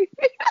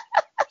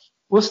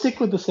 We'll stick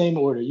with the same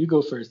order. You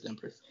go first,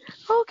 Empress.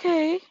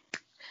 Okay,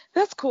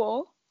 that's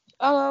cool.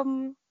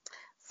 Um,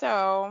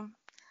 so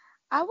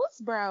I was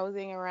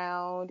browsing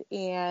around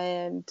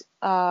and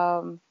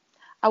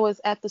I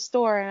was at the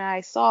store and I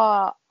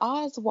saw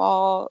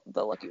Oswald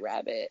the Lucky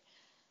Rabbit,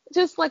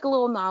 just like a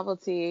little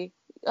novelty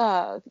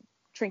uh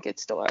trinket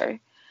store.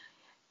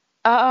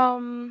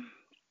 Um,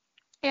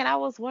 and I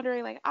was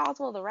wondering, like,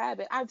 Oswald the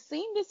Rabbit. I've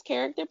seen this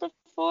character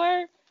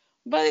before,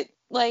 but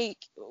like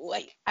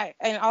I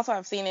and also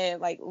I've seen it in,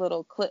 like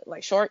little clip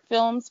like short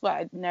films, but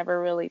I never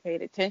really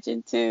paid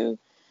attention to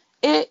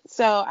it.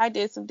 So I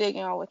did some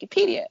digging on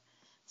Wikipedia.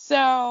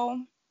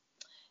 So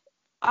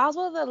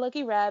Oswald the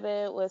Lucky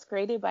Rabbit was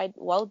created by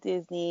Walt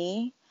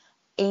Disney,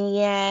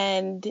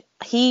 and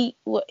he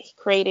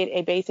created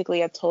a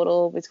basically a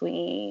total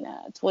between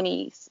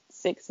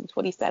 26 and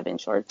 27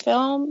 short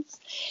films,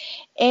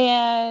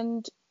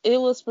 and it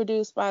was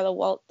produced by the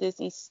Walt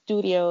Disney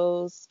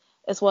Studios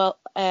as well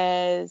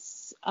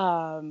as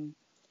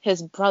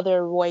his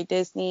brother Roy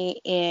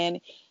Disney and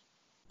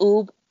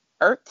Ub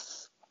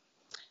Iwerks.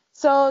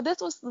 So this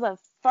was the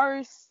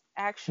first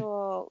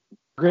actual.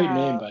 Great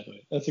name, by the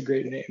way. That's a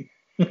great name.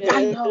 I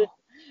Yeah, know.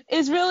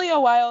 It's really a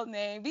wild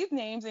name. These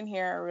names in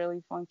here are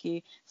really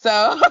funky.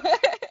 So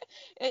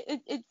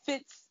it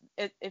fits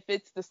it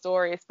fits the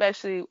story,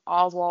 especially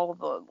Oswald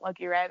the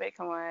Lucky Rabbit.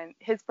 Come on.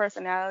 His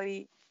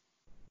personality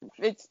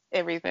fits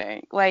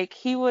everything. Like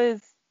he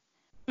was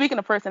speaking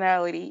of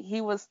personality,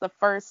 he was the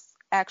first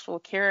actual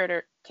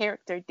character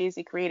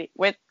Disney created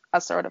with a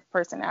sort of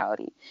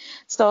personality.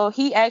 So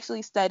he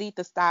actually studied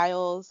the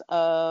styles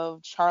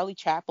of Charlie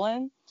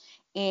Chaplin,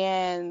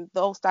 and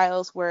those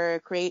styles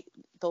were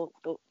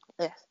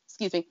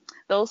excuse me,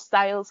 those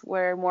styles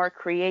were more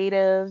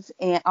creative,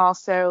 and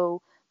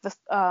also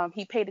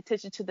he paid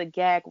attention to the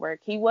gag work.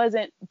 He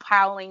wasn't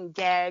piling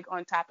gag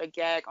on top of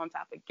gag on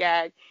top of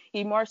gag.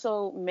 He more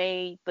so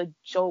made the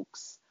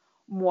jokes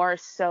more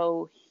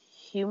so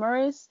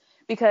humorous,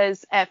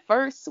 because at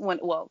first when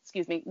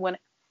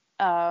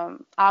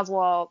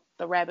Oswald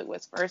the Rabbit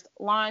was first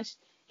launched,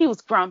 he was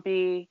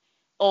grumpy,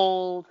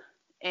 old,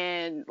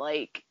 and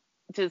like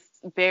just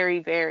very,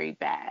 very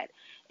bad.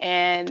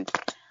 And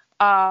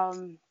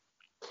um,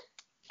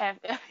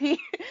 he,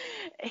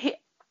 he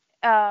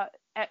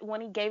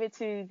when he gave it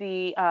to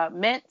the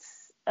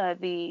Mintz,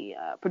 the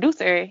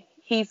producer,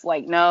 he's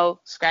like, no,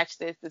 scratch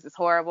this. This is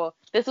horrible.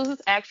 This was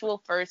his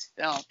actual first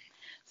film.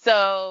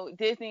 So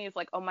Disney is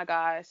like, oh my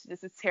gosh,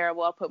 this is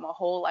terrible. I put my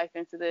whole life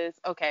into this.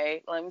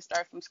 Okay, let me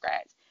start from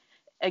scratch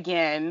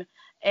again.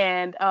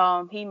 And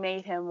he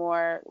made him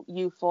more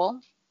youthful,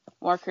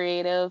 more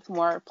creative,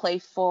 more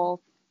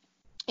playful.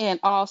 And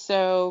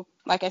also,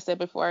 like I said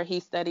before, he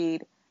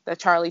studied the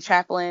Charlie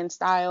Chaplin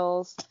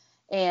styles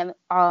and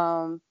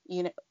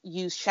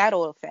used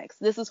shadow effects.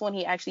 This is when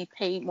he actually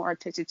paid more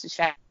attention to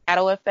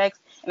shadow effects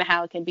and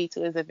how it can be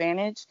to his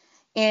advantage.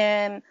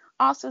 and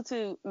also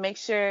to make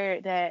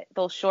sure that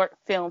those short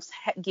films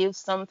give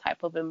some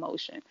type of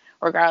emotion,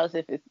 regardless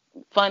if it's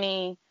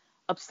funny,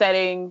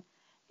 upsetting,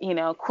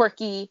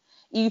 quirky.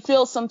 You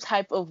feel some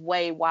type of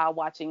way while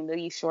watching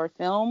these short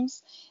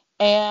films.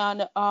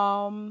 And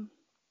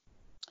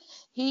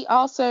he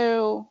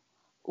also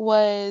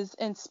was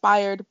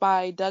inspired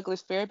by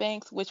Douglas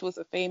Fairbanks, which was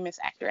a famous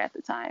actor at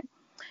the time.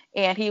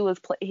 And he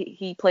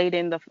played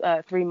in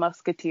the Three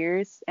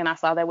Musketeers, and I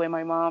saw that with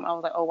my mom. I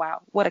was like, oh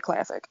wow, what a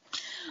classic.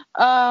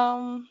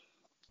 Um,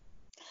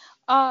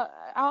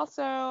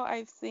 Also,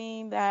 I've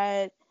seen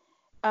that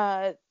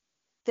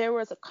there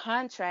was a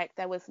contract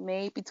that was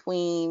made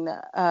between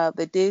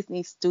the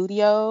Disney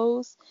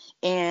Studios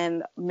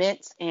and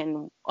Mint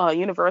and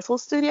Universal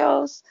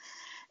Studios,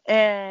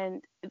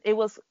 and it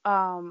was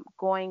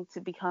going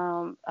to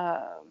become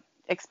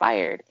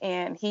expired,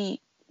 and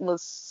he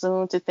was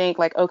soon to think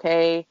like,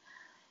 okay,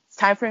 it's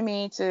time for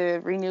me to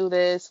renew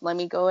this. Let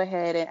me go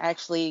ahead and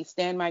actually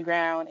stand my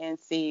ground and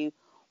see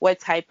what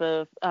type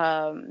of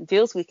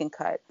deals we can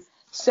cut.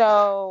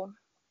 So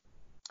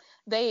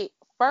they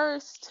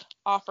first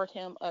offered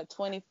him a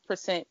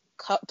 20%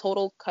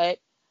 total cut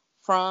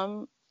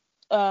from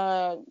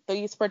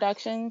these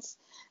productions,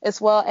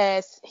 as well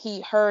as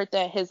he heard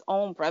that his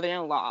own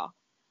brother-in-law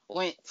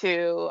went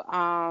to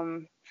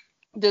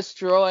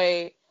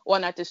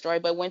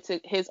went to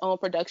his own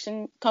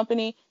production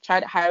company, tried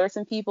to hire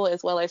some people,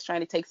 as well as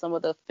trying to take some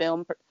of the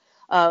film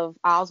of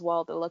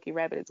Oswald the Lucky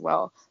Rabbit as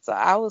well. So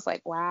I was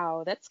like,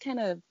 wow, that's kind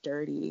of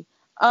dirty.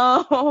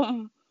 Also,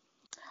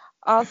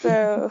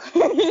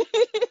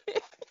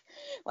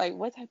 like,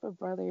 what type of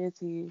brother is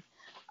he?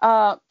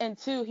 And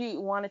two, he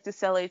wanted to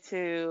sell it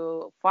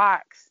to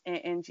Fox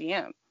and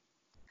GM.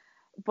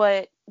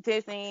 But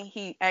Disney,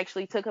 he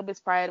actually took up his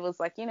pride, was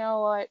like, you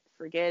know what,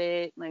 forget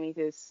it. Let me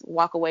just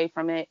walk away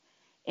from it,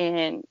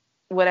 and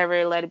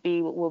whatever let it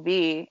be will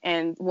be.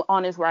 And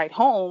on his ride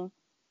home,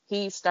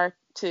 he started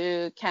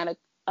to kind of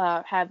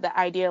have the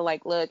idea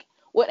like, look,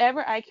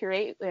 whatever I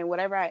create and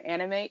whatever I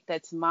animate,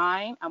 that's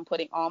mine. I'm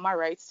putting all my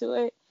rights to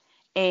it,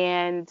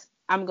 and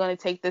I'm going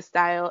to take this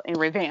style and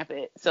revamp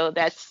it. So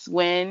that's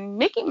when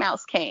Mickey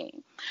Mouse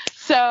came.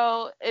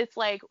 So it's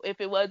like, if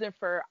it wasn't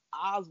for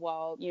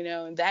Oswald,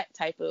 and that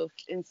type of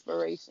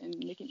inspiration,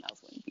 Mickey Mouse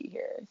wouldn't be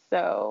here.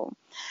 So,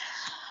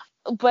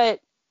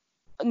 but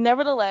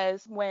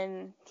nevertheless,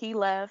 when he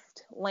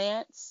left,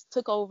 Lance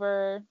took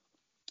over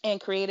and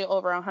created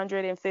over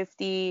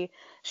 150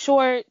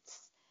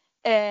 shorts.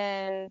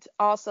 And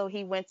also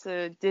he went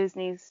to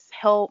Disney's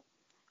help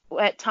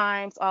at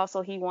times.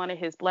 Also, he wanted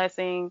his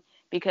blessing,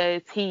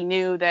 because he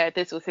knew that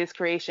this was his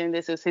creation,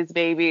 this was his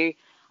baby.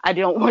 I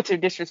don't want to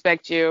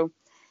disrespect you.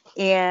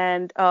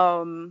 And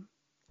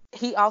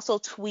he also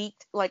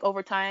tweaked, like,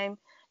 over time,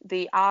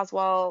 the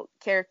Oswald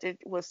character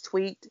was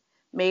tweaked,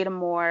 made him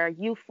more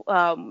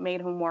made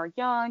him more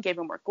young, gave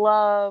him more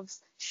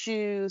gloves,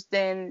 shoes.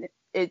 Then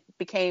it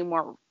became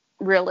more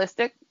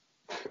realistic.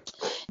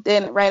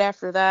 Then right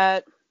after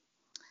that,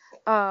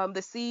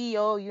 the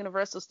CEO of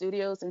Universal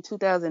Studios in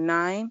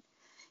 2009,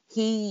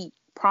 he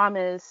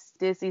promised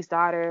Disney's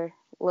daughter,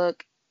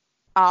 look,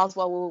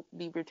 Oswald will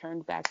be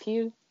returned back to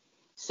you.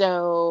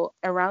 So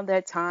around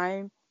that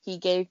time, he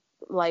gave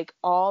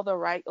all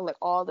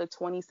the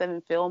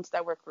 27 films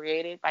that were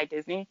created by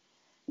Disney,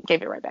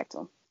 gave it right back to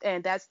him.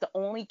 And that's the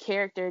only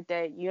character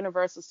that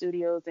Universal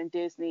Studios and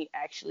Disney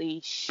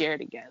actually share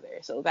together.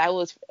 So that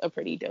was a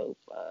pretty dope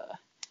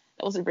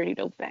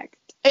fact.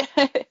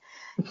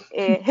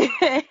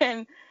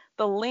 And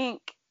the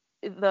link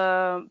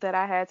that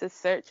I had to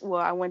search,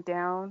 well, I went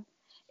down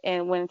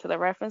and went into the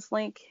reference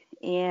link,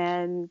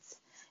 and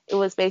it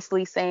was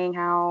basically saying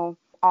how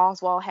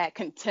Oswald had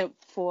contempt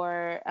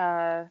for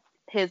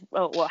his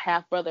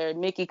half brother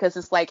Mickey, because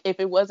it's like, if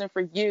it wasn't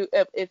for you,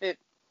 if it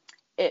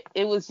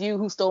was you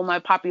who stole my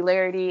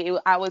popularity,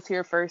 I was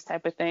here first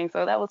type of thing.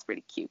 So that was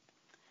pretty cute.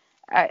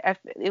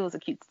 It was a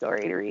cute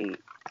story to read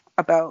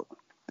about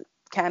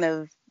kind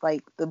of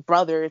like the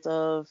brothers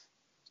of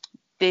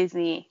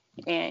Disney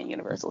and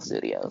Universal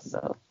Studios.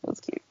 So it was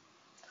cute.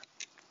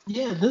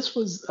 Yeah, this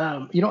was,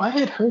 I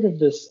had heard of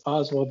this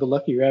Oswald the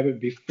Lucky Rabbit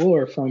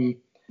before from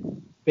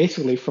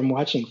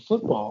watching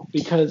football,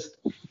 because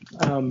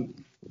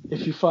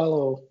if you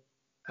follow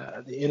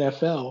the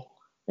NFL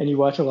and you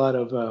watch a lot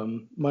of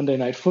Monday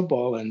Night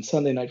Football and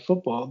Sunday Night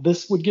Football,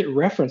 this would get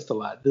referenced a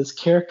lot. This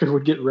character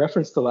would get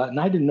referenced a lot,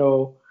 and I didn't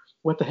know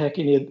what the heck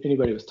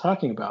anybody was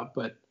talking about,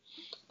 but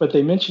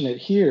they mention it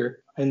here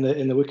in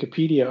the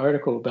Wikipedia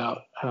article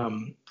about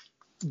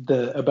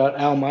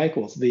Al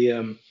Michaels,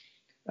 the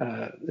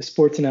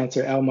sports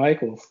announcer Al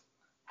Michaels,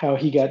 how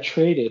he got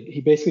traded.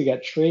 He basically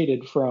got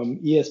traded from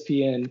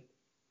ESPN,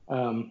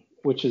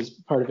 which is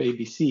part of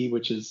ABC,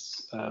 which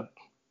is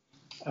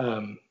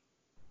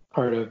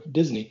part of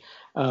Disney.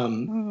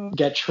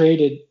 Got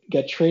traded from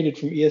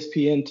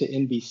ESPN to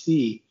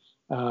NBC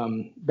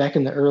back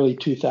in the early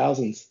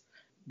 2000s.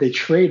 They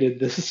traded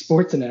this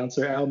sports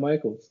announcer Al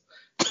Michaels.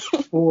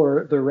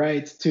 for the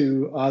rights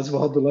to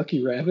Oswald the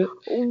Lucky Rabbit.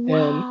 And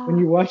when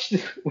you Wow. watch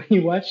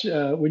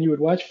when you would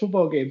watch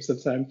football games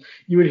sometimes,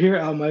 you would hear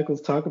Al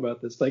Michaels talk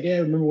about this. Like, yeah, I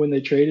remember when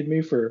they traded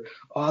me for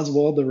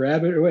Oswald the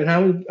Rabbit,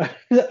 and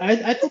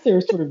I thought they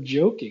were sort of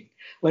joking.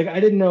 Like I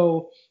didn't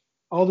know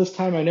all this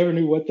time I never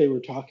knew what they were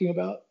talking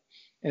about.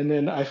 And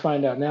then I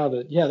find out now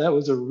that yeah, that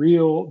was a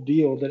real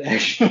deal that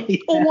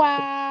actually happened.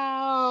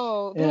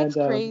 Wow. That's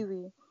And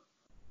crazy.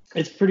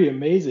 it's pretty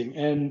amazing.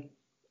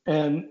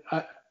 And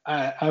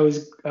I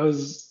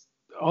was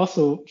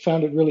also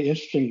found it really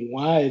interesting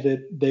why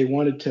that they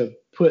wanted to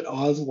put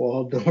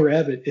Oswald the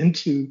rabbit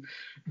into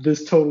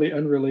this totally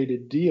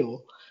unrelated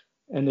deal.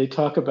 And they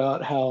talk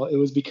about how it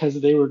was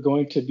because they were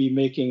going to be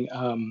making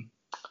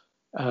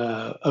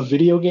a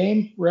video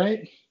game,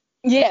 right?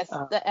 Yes,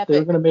 the They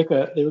were epic. going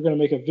to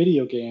make a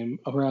video game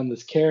around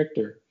this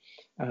character.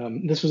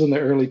 This was in the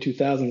early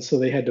 2000s, so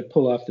they had to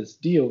pull off this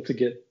deal to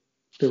get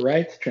the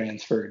rights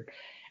transferred.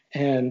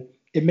 And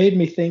it made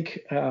me think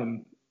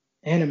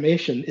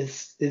animation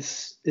is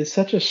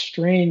such a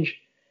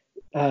strange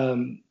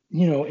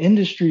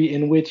industry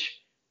in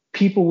which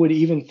people would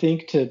even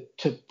think to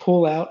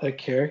pull out a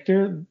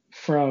character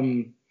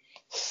from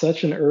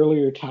such an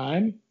earlier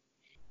time.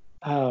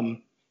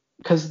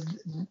 Because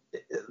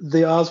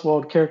the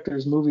Oswald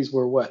characters movies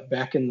were what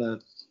back in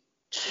the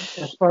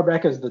as far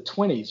back as the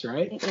 20s,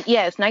 right?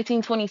 Yes, The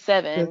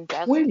 1927.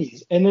 That's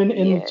 20s, and then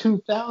in the yeah.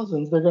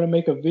 2000s they're going to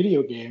make a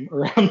video game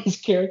around this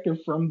character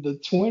from the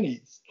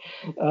 20s.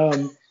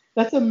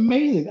 That's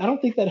amazing. I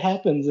don't think that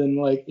happens in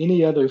like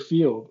any other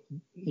field,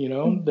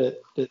 that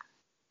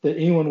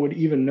anyone would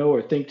even know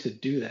or think to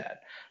do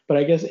that. But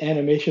I guess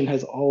animation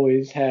has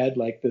always had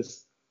like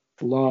this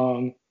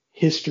long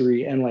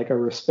history and like a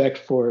respect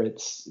for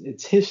its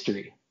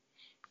history.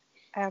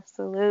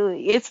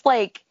 Absolutely. It's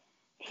like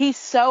he's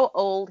so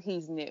old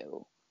he's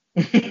new,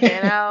 you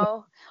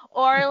know?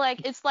 Or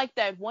like it's like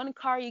that one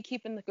car you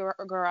keep in the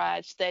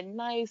garage, that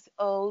nice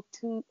old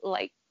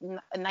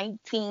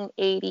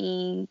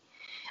 1980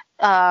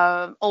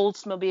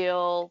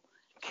 Oldsmobile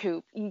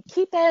coupe. You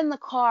keep that in the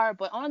car,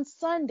 but on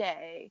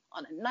Sunday,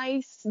 on a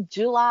nice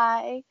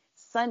July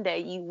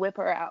Sunday, you whip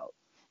her out.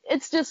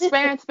 It's just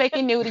brand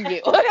spanking new to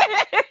you.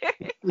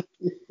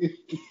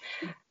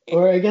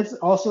 Or I guess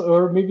also,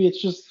 or maybe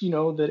it's just,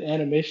 that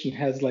animation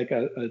has like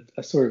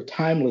a sort of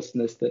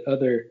timelessness that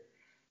other,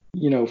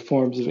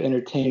 forms of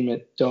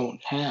entertainment don't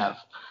have,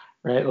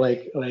 right?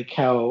 Like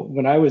how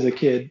when I was a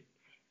kid,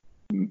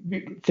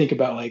 think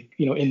about like,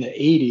 in the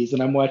 80s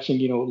and I'm watching,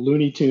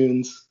 Looney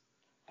Tunes.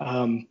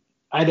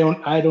 I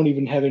don't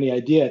even have any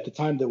idea at the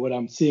time that what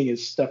I'm seeing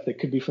is stuff that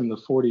could be from the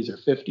 40s or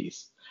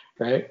 50s,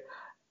 right?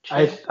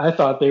 True. I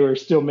thought they were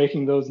still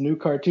making those new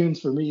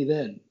cartoons for me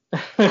then.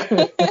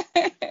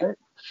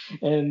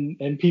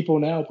 And people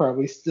now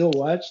probably still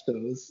watch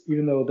those,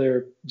 even though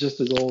they're just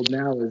as old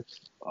now as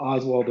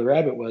Oswald the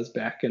Rabbit was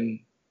back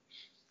in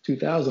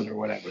 2000 or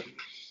whatever.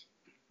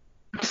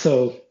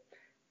 So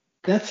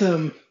that's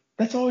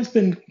that's always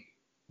been,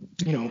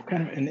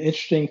 kind of an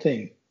interesting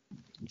thing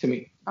to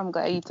me. I'm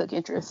glad you took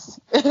interest.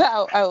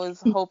 I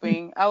was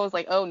hoping. I was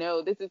like, oh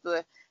no, this is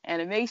the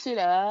animation.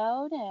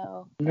 Oh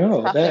no, I was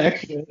No, that prepping.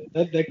 actually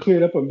that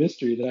cleared up a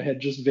mystery that I had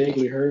just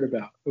vaguely heard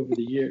about over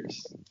the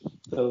years.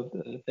 So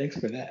thanks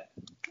for that.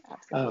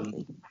 Um,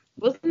 Absolutely.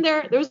 Wasn't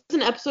there was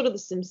an episode of The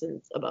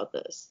Simpsons about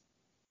this?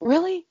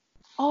 Really?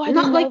 Oh, I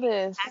Not didn't like know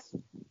this.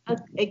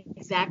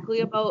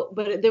 exactly about,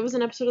 but there was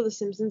an episode of The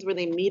Simpsons where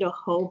they meet a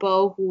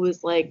hobo who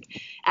was like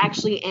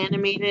actually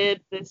animated.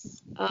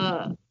 This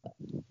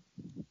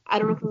I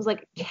don't know if it was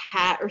like a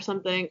cat or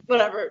something.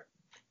 Whatever,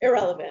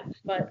 irrelevant.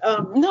 But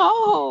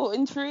No,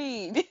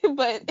 intrigued,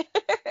 but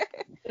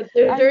I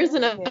there is an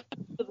missed episode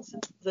it. of The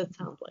Simpsons that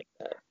sounds like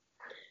that.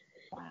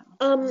 Wow.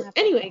 I have to.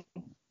 Anyway,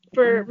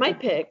 for my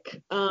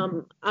pick,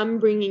 I'm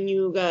bringing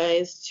you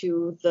guys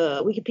to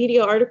the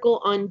Wikipedia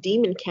article on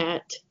Demon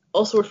Cat,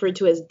 also referred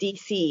to as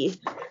DC,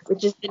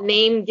 which is the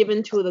name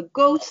given to the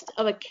ghost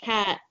of a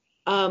cat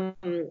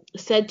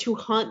said to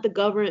haunt the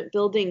government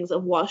buildings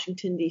of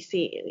Washington,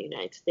 D.C. in the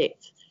United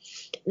States.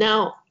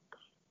 Now,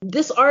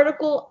 this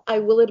article, I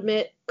will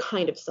admit,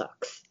 kind of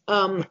sucks.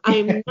 I'm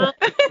not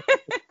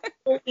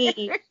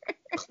fully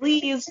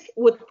pleased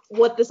with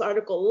what this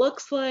article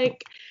looks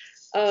like.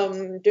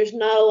 There's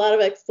not a lot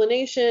of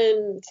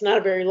explanation. It's not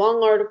a very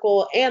long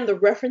article, and the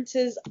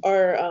references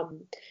are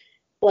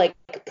like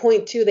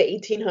point to the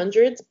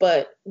 1800s.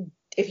 But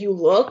if you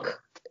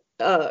look,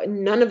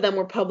 none of them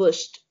were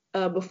published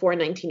before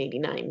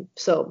 1989.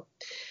 So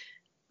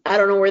I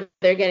don't know where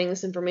they're getting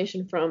this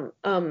information from.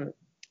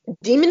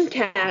 Demon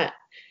Cat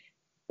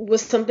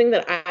was something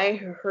that I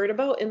heard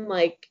about in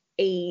like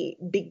a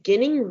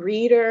beginning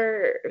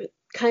reader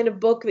kind of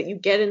book that you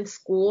get in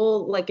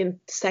school, like in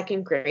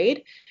second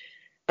grade.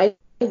 I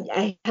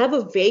have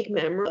a vague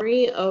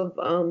memory of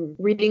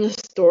reading a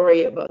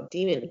story about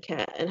Demon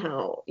Cat and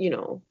how,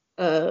 in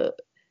the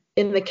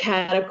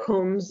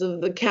catacombs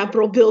of the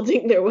Capitol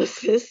building there's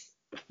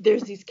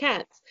these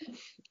cats,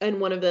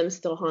 and one of them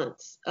still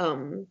haunts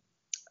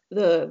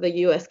the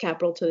U.S.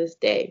 Capitol to this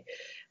day.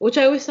 which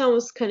I always found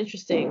was kind of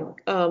interesting.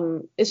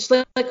 It's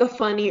like a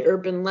funny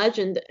urban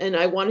legend, and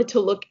I wanted to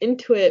look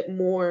into it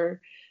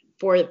more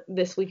for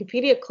this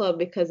Wikipedia club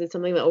because it's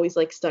something that always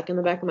like stuck in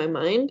the back of my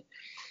mind.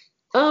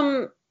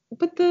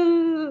 But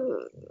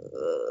the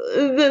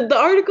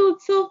article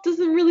itself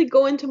doesn't really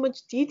go into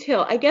much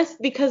detail. I guess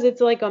because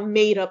it's like a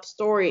made up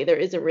story, there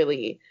isn't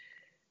really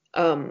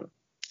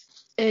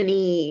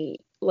any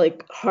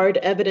like hard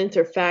evidence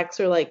or facts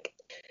or like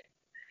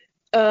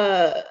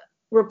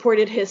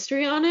reported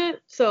history on it.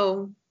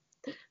 So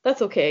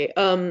that's okay.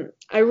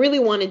 I really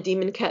wanted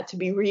Demon Cat to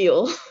be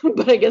real,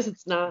 but I guess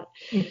it's not.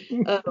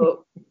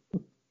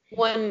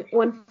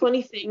 One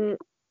funny thing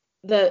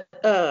that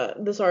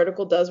this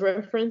article does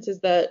reference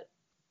is that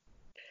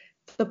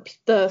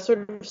the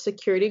sort of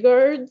security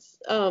guards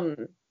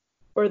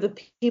or the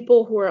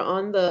people who are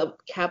on the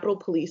Capitol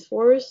Police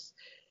Force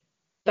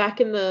back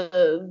in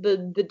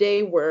the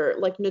day were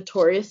like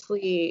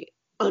notoriously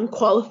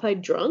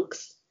unqualified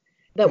drunks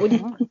that would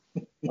be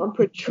on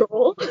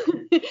patrol.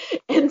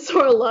 And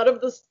so a lot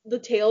of the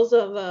tales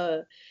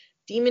of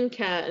Demon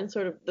Cat and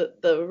sort of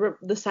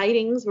the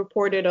sightings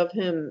reported of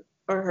him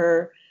or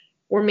her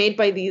were made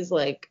by these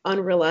like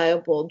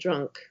unreliable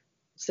drunk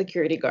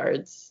security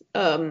guards.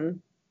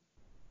 Who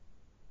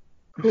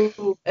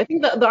I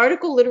think the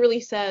article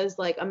literally says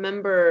like a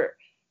member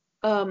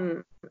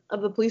of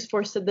the police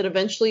force said that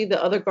eventually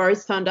the other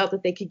guards found out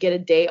that they could get a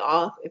day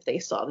off if they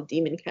saw the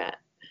Demon Cat.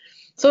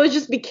 So it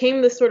just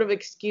became this sort of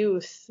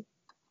excuse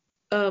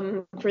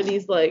for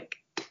these like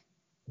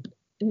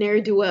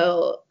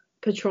ne'er-do-well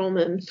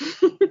patrolmen. So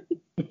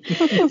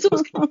it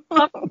was kind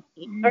of funny.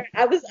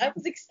 I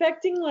was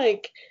expecting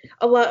like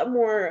a lot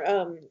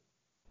more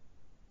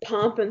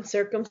pomp and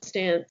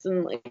circumstance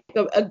and like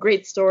a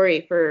great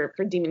story for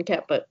Demon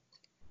Cat, but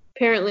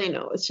apparently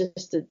no, it's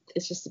just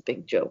a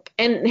big joke.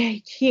 And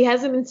he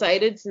hasn't been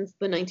cited since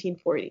the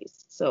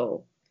 1940s,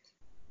 so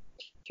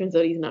turns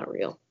out he's not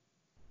real.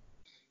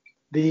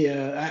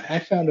 I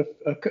found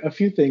a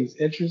few things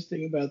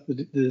interesting about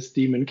this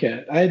Demon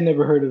Cat. I had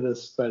never heard of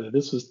this, but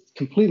this was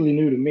completely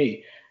new to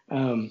me.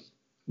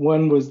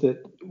 One was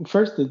that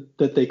first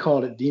that they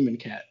called it Demon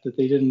Cat, that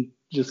they didn't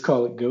just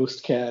call it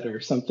Ghost Cat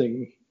or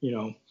something,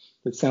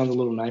 that sounds a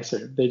little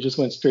nicer. They just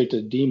went straight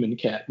to Demon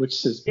Cat,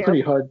 which is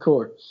pretty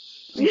hardcore.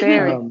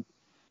 Very.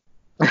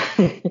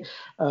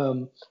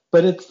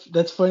 But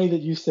that's funny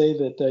that you say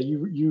that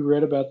you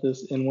read about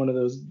this in one of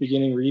those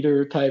beginning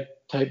reader type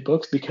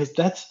books, because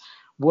that's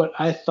what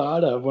I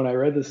thought of when I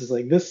read this. Is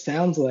like, this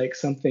sounds like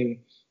something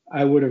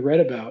I would have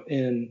read about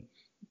in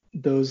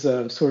those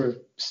sort of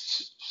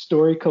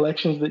story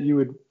collections that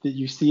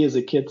you see as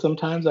a kid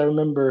sometimes. I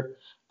remember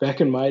back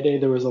in my day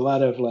there was a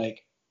lot of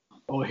like,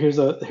 oh, here's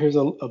a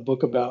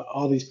book about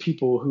all these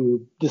people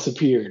who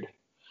disappeared,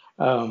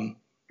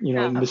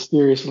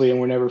 mysteriously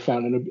and were never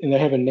found, and they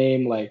have a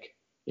name like,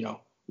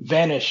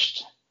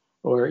 Vanished,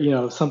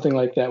 or something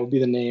like that would be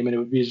the name, and it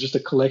would be just a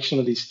collection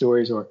of these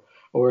stories, or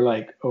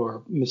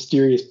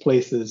mysterious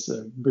places,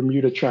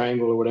 Bermuda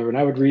Triangle or whatever. And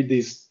I would read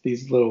these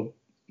little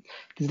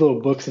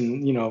books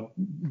and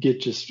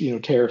get just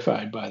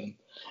terrified by them.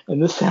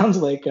 And this sounds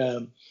like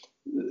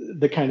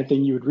the kind of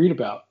thing you would read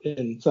about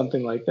in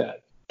something like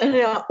that. And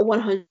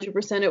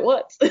 100% it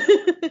was.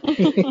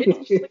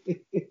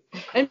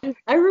 And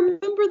I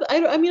remember, I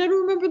don't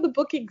remember the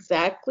book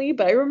exactly,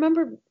 but I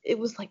remember it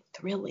was like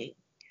thrilling.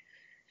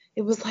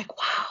 It was like,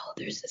 wow,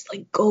 there's this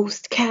like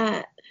ghost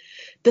cat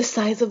the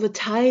size of a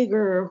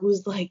tiger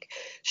who's like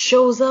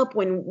shows up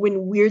when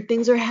weird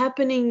things are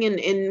happening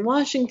in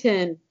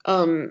Washington.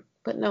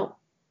 But no,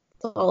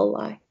 it's all a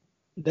lie.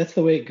 That's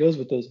the way it goes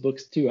with those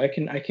books too. I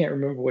can't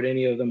remember what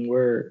any of them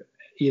were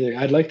either.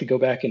 I'd like to go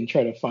back and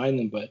try to find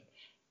them, but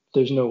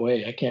there's no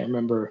way. I can't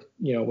remember,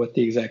 what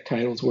the exact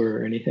titles were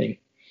or anything.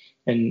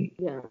 And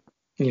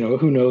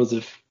who knows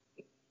if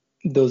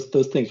those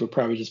things were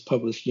probably just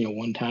published,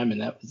 one time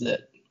and that was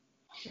it.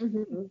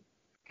 Mm-hmm.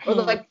 Or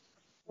like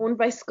owned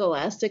by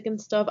Scholastic and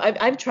stuff.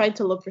 I've tried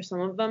to look for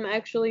some of them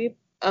actually,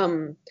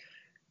 and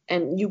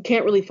you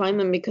can't really find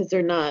them because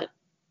they're not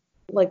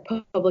like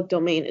public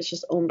domain. It's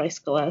just owned by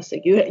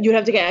Scholastic. You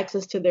have to get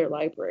access to their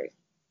library.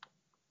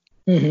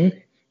 Mm-hmm.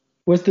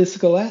 Was the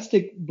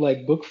Scholastic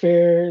like book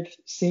fair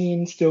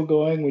scene still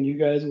going when you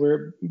guys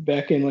were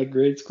back in like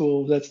grade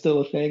school? Was that still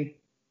a thing?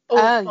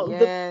 Oh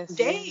yes.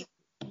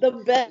 The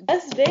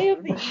best day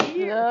of the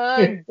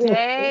year. The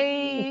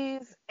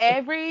days.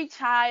 Every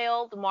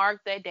child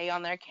marked that day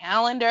on their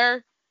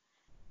calendar.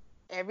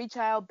 Every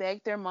child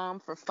begged their mom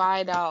for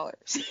 $5.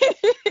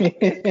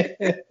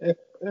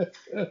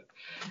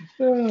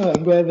 Oh,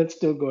 I'm glad that's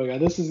still going on.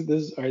 This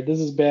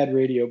is bad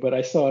radio, but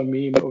I saw a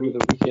meme over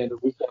the weekend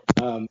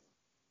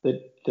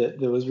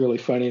that was really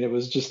funny, and it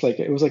was just like,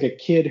 it was like a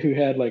kid who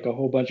had like a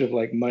whole bunch of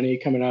like money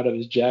coming out of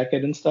his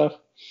jacket and stuff,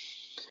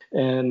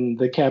 and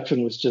the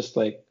caption was just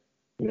like,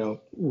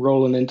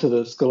 rolling into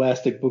the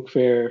Scholastic Book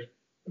Fair,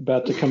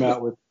 about to come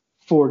out with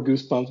 4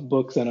 Goosebumps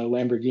books and a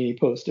Lamborghini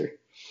poster.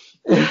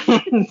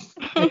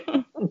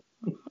 I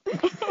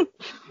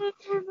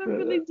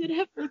remember they did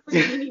have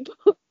Lamborghini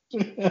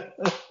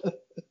posters.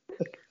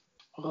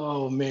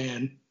 Oh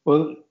man.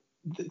 Well,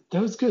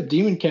 that was good.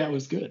 Demon Cat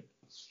was good.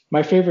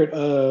 My favorite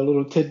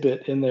little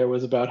tidbit in there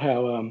was about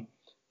how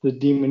the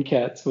Demon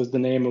Cats was the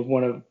name of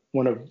one of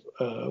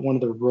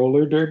the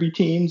roller derby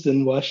teams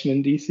in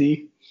Washington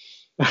D.C.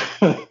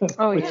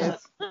 Oh which yeah.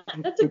 is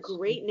That's a which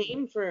great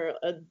name for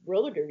a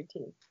roller derby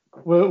team.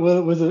 well,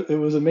 it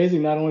was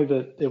amazing not only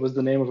that it was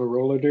the name of a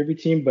roller derby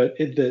team, but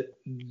that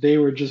they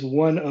were just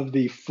one of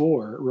the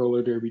four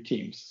roller derby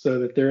teams. So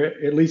that there are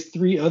at least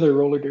three other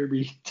roller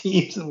derby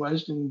teams in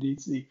Washington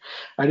D.C.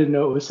 I didn't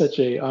know it was such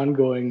a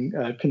ongoing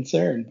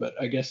concern, but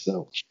I guess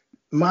so.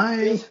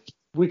 My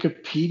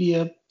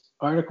Wikipedia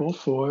article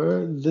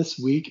for this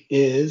week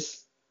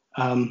is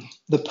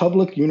the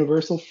Public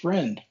Universal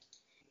Friend,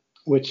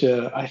 which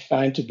I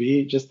find to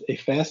be just a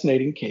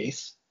fascinating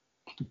case.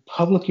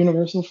 Public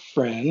Universal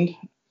Friend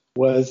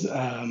was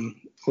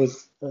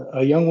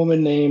a young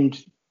woman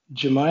named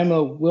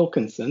Jemima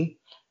Wilkinson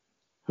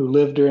who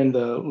lived during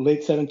the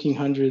late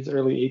 1700s,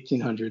 early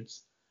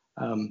 1800s.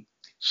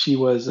 She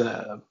was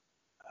a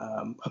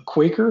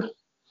Quaker.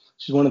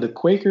 She's one of the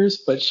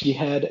Quakers, but she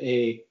had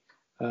a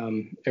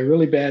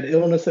really bad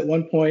illness at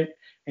one point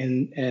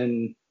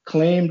and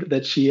claimed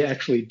that she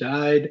actually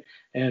died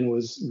and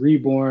was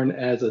reborn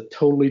as a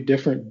totally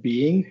different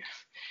being.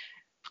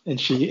 And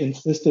she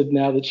insisted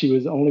now that she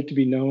was only to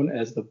be known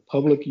as the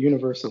Public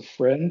Universal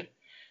Friend,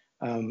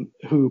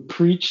 who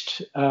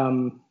preached, uh,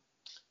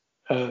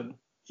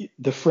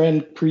 the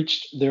Friend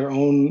preached their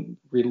own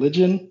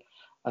religion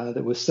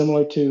that was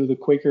similar to the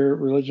Quaker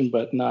religion,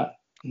 but not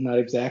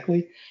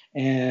exactly.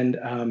 And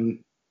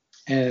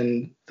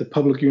the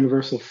Public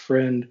Universal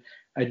Friend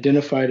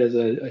identified as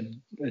a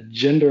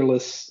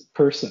genderless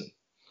person,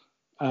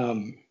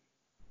 and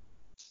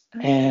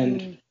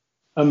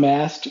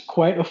amassed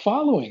quite a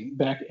following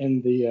back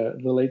in the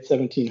late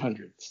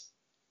 1700s,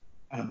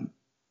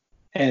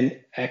 and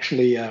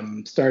actually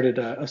started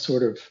a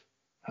sort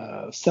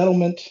of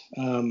settlement,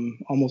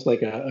 almost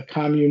like a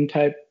commune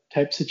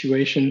type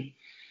situation.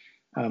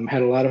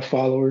 Had a lot of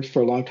followers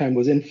for a long time,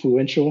 was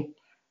influential.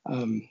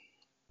 Um,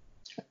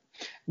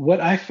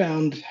 what I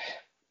found,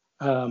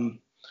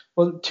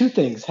 well, two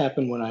things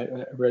happened when I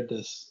read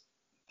this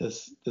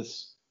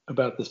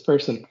about this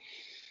person.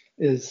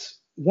 Is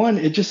one,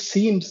 it just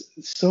seems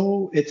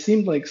it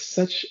seemed like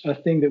such a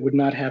thing that would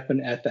not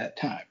happen at that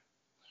time,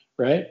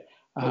 right?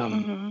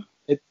 Mm-hmm.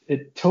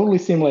 It totally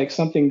seemed like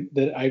something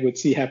that I would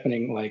see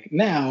happening like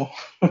now,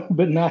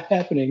 but not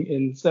happening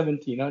in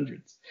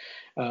 1700s.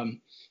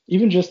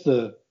 Even just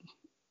the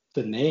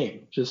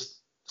name, just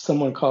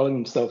someone calling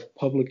himself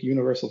Public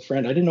Universal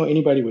Friend. I didn't know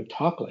anybody would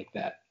talk like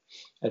that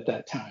at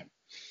that time.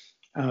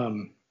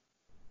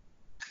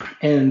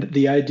 And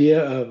the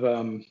idea of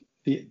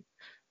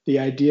the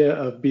idea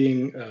of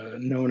being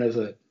known as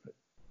a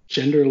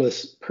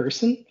genderless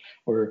person,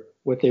 or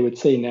what they would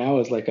say now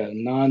is like a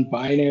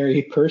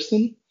non-binary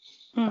person,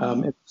 in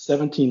the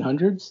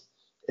 1700s,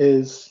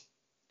 is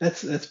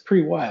that's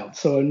pretty wild.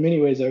 So in many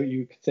ways,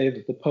 you could say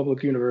that the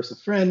Public Universal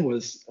Friend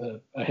was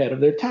ahead of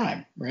their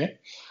time, right?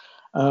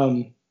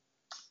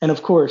 And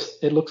of course,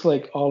 it looks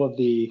like all of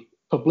the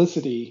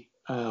publicity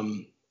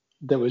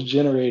that was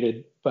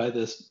generated by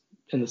this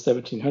in the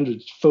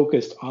 1700s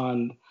focused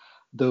on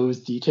those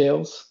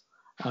details.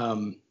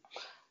 Um,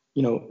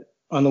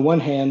 on the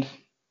one hand,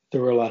 there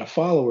were a lot of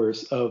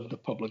followers of the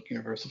Public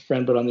Universal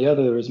Friend, but on the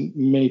other, there was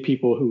many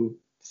people who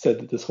said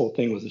that this whole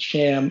thing was a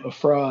sham, a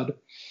fraud,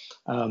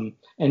 and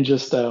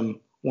just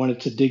wanted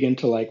to dig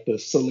into like the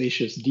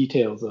salacious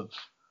details of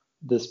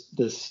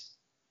this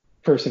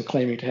person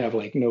claiming to have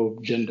like no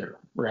gender,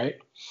 right?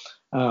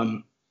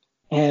 And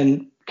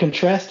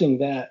contrasting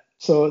that,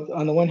 so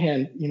on the one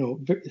hand,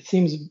 it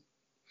seems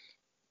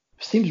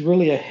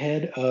really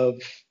ahead of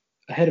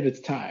its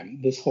time,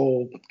 this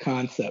whole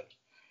concept.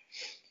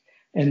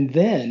 And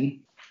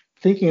then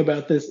thinking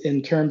about this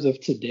in terms of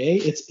today,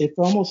 it's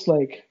almost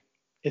like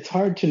it's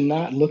hard to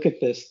not look at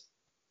this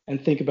and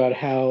think about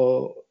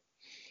how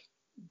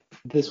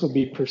this would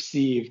be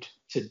perceived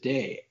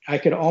today. I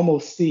could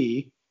almost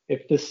see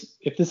if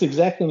this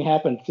exact thing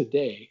happened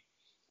today,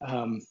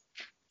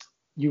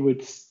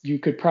 you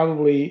could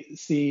probably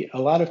see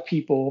a lot of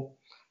people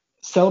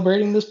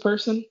celebrating this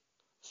person,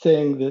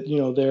 saying that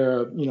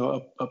they're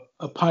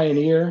a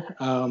pioneer,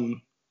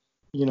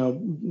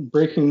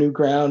 breaking new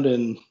ground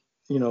and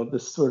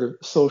this sort of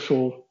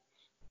social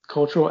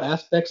cultural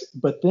aspects.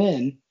 But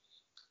then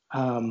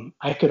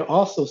I could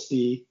also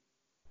see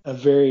a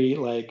very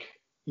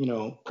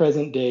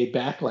present day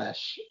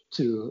backlash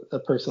to a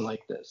person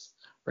like this,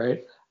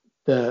 right?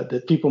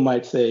 The people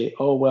might say,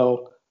 oh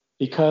well,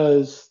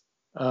 because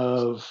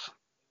of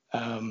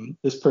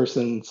this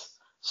person's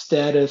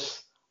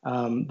status,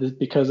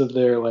 because of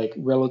their like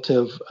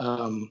relative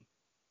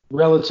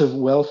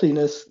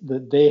wealthiness,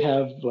 that they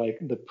have like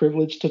the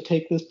privilege to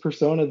take this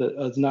persona that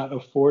is not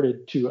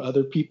afforded to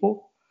other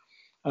people,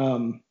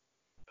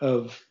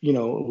 of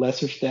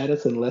lesser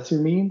status and lesser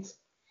means.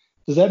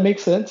 Does that make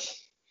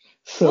sense?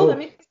 Oh, that So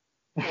makes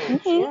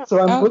Mm-hmm. yeah. so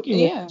I'm Oh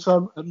looking at yeah.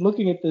 so I'm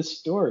looking at this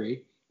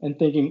story and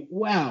thinking,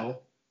 wow,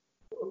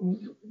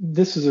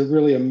 this is a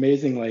really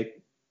amazing,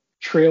 like,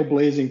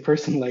 trailblazing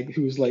person, like,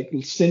 who's like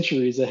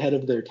centuries ahead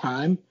of their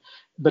time.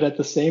 But at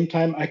the same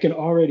time, I can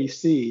already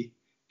see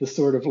the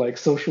sort of like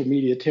social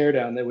media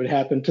teardown that would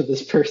happen to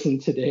this person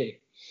today.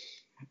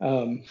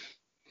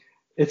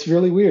 It's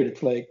really weird.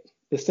 It's like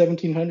the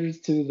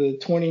 1700s to the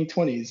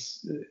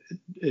 2020s.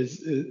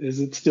 Is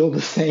it still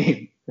the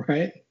same,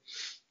 right?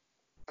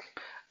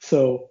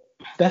 So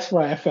that's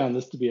why I found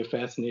this to be a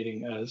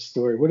fascinating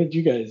story. What did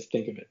you guys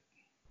think of it?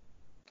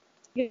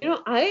 You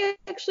know, I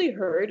actually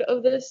heard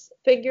of this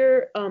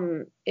figure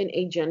in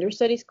a gender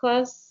studies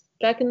class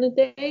back in the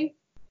day.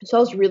 So I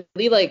was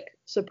really like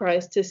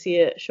surprised to see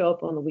it show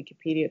up on the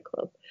Wikipedia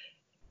Club.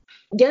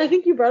 Yeah, I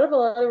think you brought up a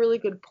lot of really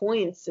good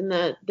points in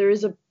that there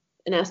is an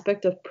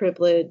aspect of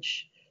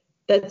privilege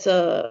that's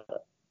sort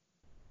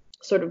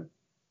of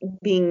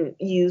being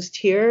used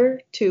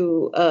here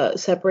to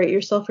separate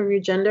yourself from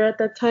your gender at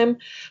that time.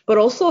 But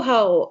also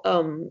how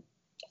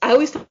I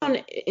always found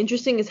it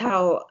interesting is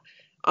how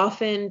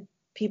often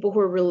people who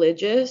are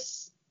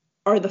religious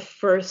are the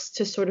first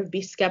to sort of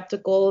be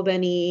skeptical of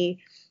any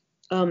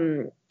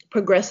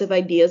progressive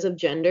ideas of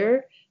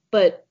gender,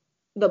 but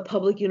the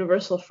public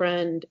universal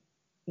friend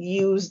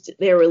used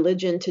their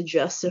religion to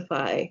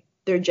justify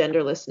their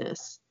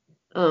genderlessness,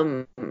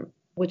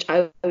 which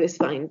I always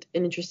find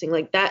interesting.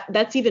 Like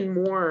that's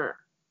even more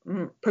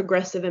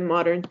progressive and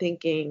modern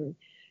thinking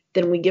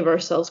than we give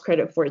ourselves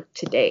credit for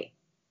today.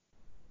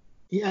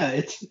 Yeah,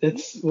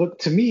 it's well,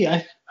 to me,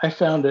 I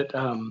found it.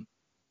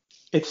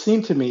 It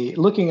seemed to me,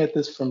 looking at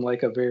this from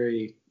like a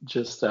very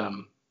just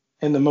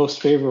in the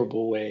most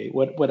favorable way,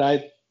 what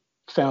I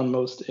found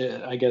most,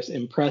 I guess,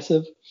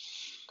 impressive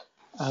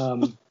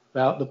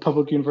about the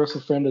public universal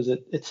friend is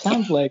it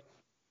sounds like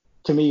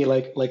to me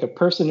like a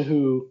person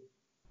who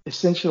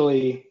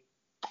essentially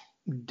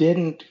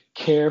didn't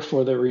care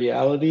for the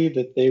reality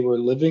that they were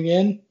living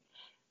in,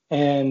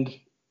 and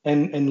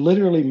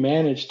literally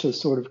managed to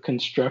sort of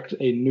construct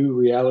a new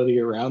reality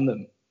around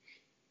them,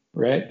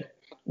 right?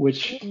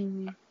 Which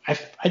I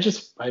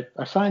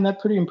find that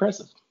pretty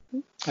impressive.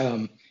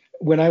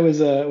 When I was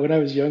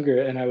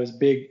younger and I was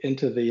big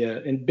into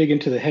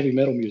the heavy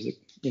metal music,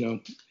 you know,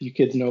 you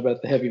kids know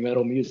about the heavy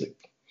metal music.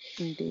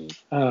 Indeed.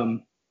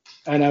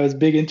 And I was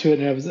big into it,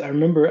 and I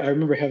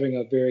remember having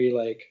a very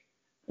like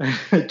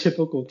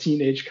typical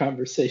teenage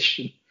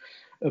conversation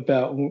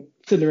about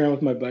sitting around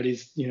with my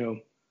buddies, you know,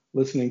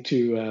 listening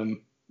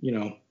to you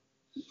know,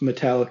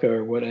 Metallica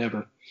or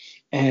whatever.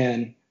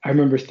 And I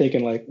remember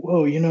thinking like,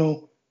 whoa, you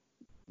know,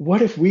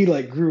 what if we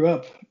like grew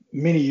up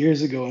many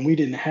years ago and we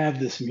didn't have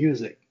this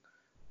music?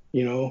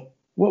 You know,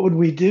 what would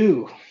we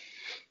do?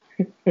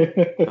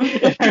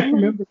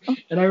 And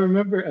I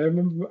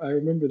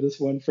remember this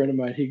one friend of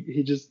mine.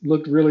 He just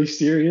looked really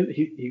serious.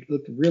 He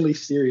looked really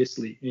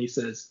seriously, and he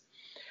says,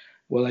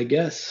 "Well, I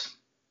guess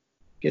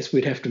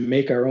we'd have to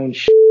make our own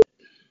shit."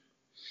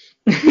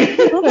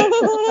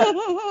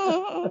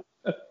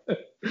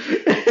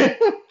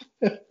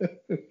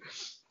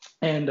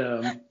 And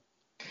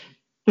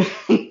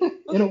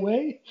in a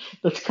way,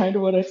 that's kind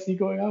of what I see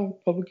going on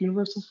with Public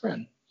Universal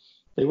Friend.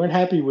 They weren't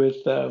happy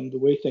with the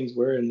way things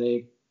were, and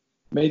they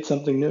made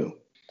something new.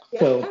 Yeah,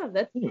 So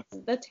that's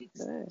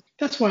good.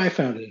 That's why I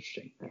found it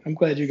interesting. I'm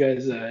glad you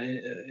guys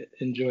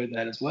enjoyed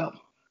that as well.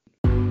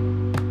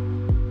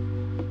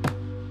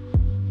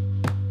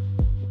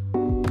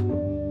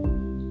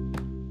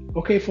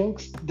 Okay,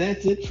 folks,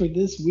 that's it for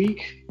this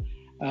week.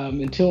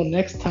 Until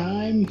next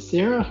time,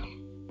 Sarah.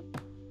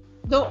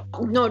 No,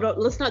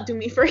 let's not do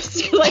me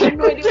first. Like, I have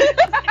no idea.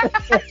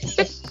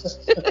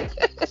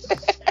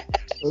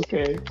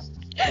 Okay.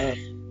 All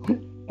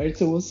right,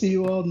 so we'll see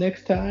you all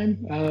next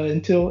time.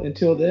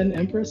 Until then,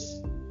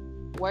 Empress.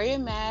 Wear your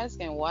mask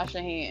and wash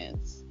your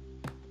hands.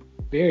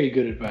 Very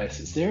good advice,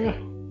 Sarah.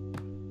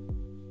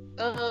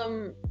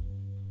 I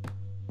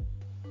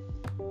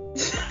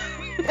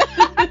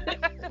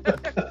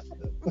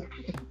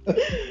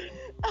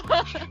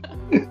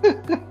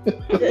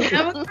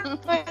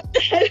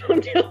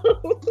don't know.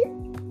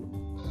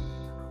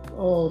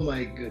 Oh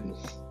my goodness.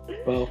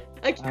 Well,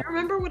 I can't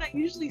remember what I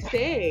usually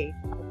say.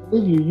 I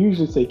believe you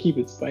usually say keep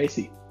it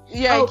spicy.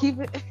 Yeah, keep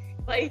it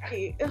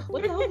spicy.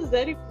 What the hell does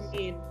that even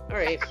mean? All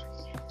right.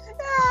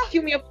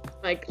 Cue me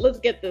up, Mike. Let's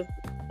get this.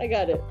 I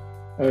got it.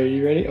 Are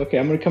you ready? Okay,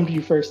 I'm going to come to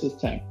you first this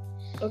time.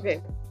 Okay.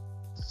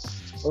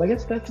 Well, I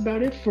guess that's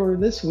about it for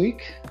this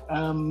week.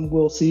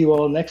 We'll see you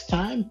all next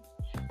time.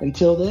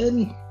 Until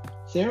then,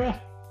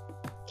 Sarah.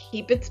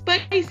 Keep it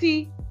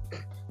spicy.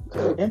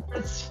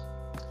 Empress.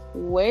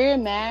 Wear your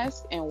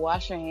mask and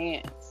wash your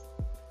hands.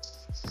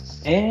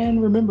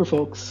 And remember,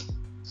 folks,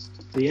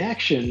 the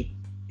action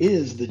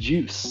is the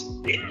juice.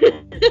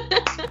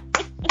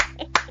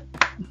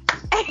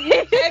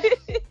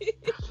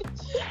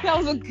 That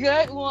was a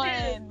good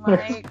one,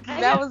 Mike.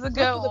 That was a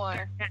good one.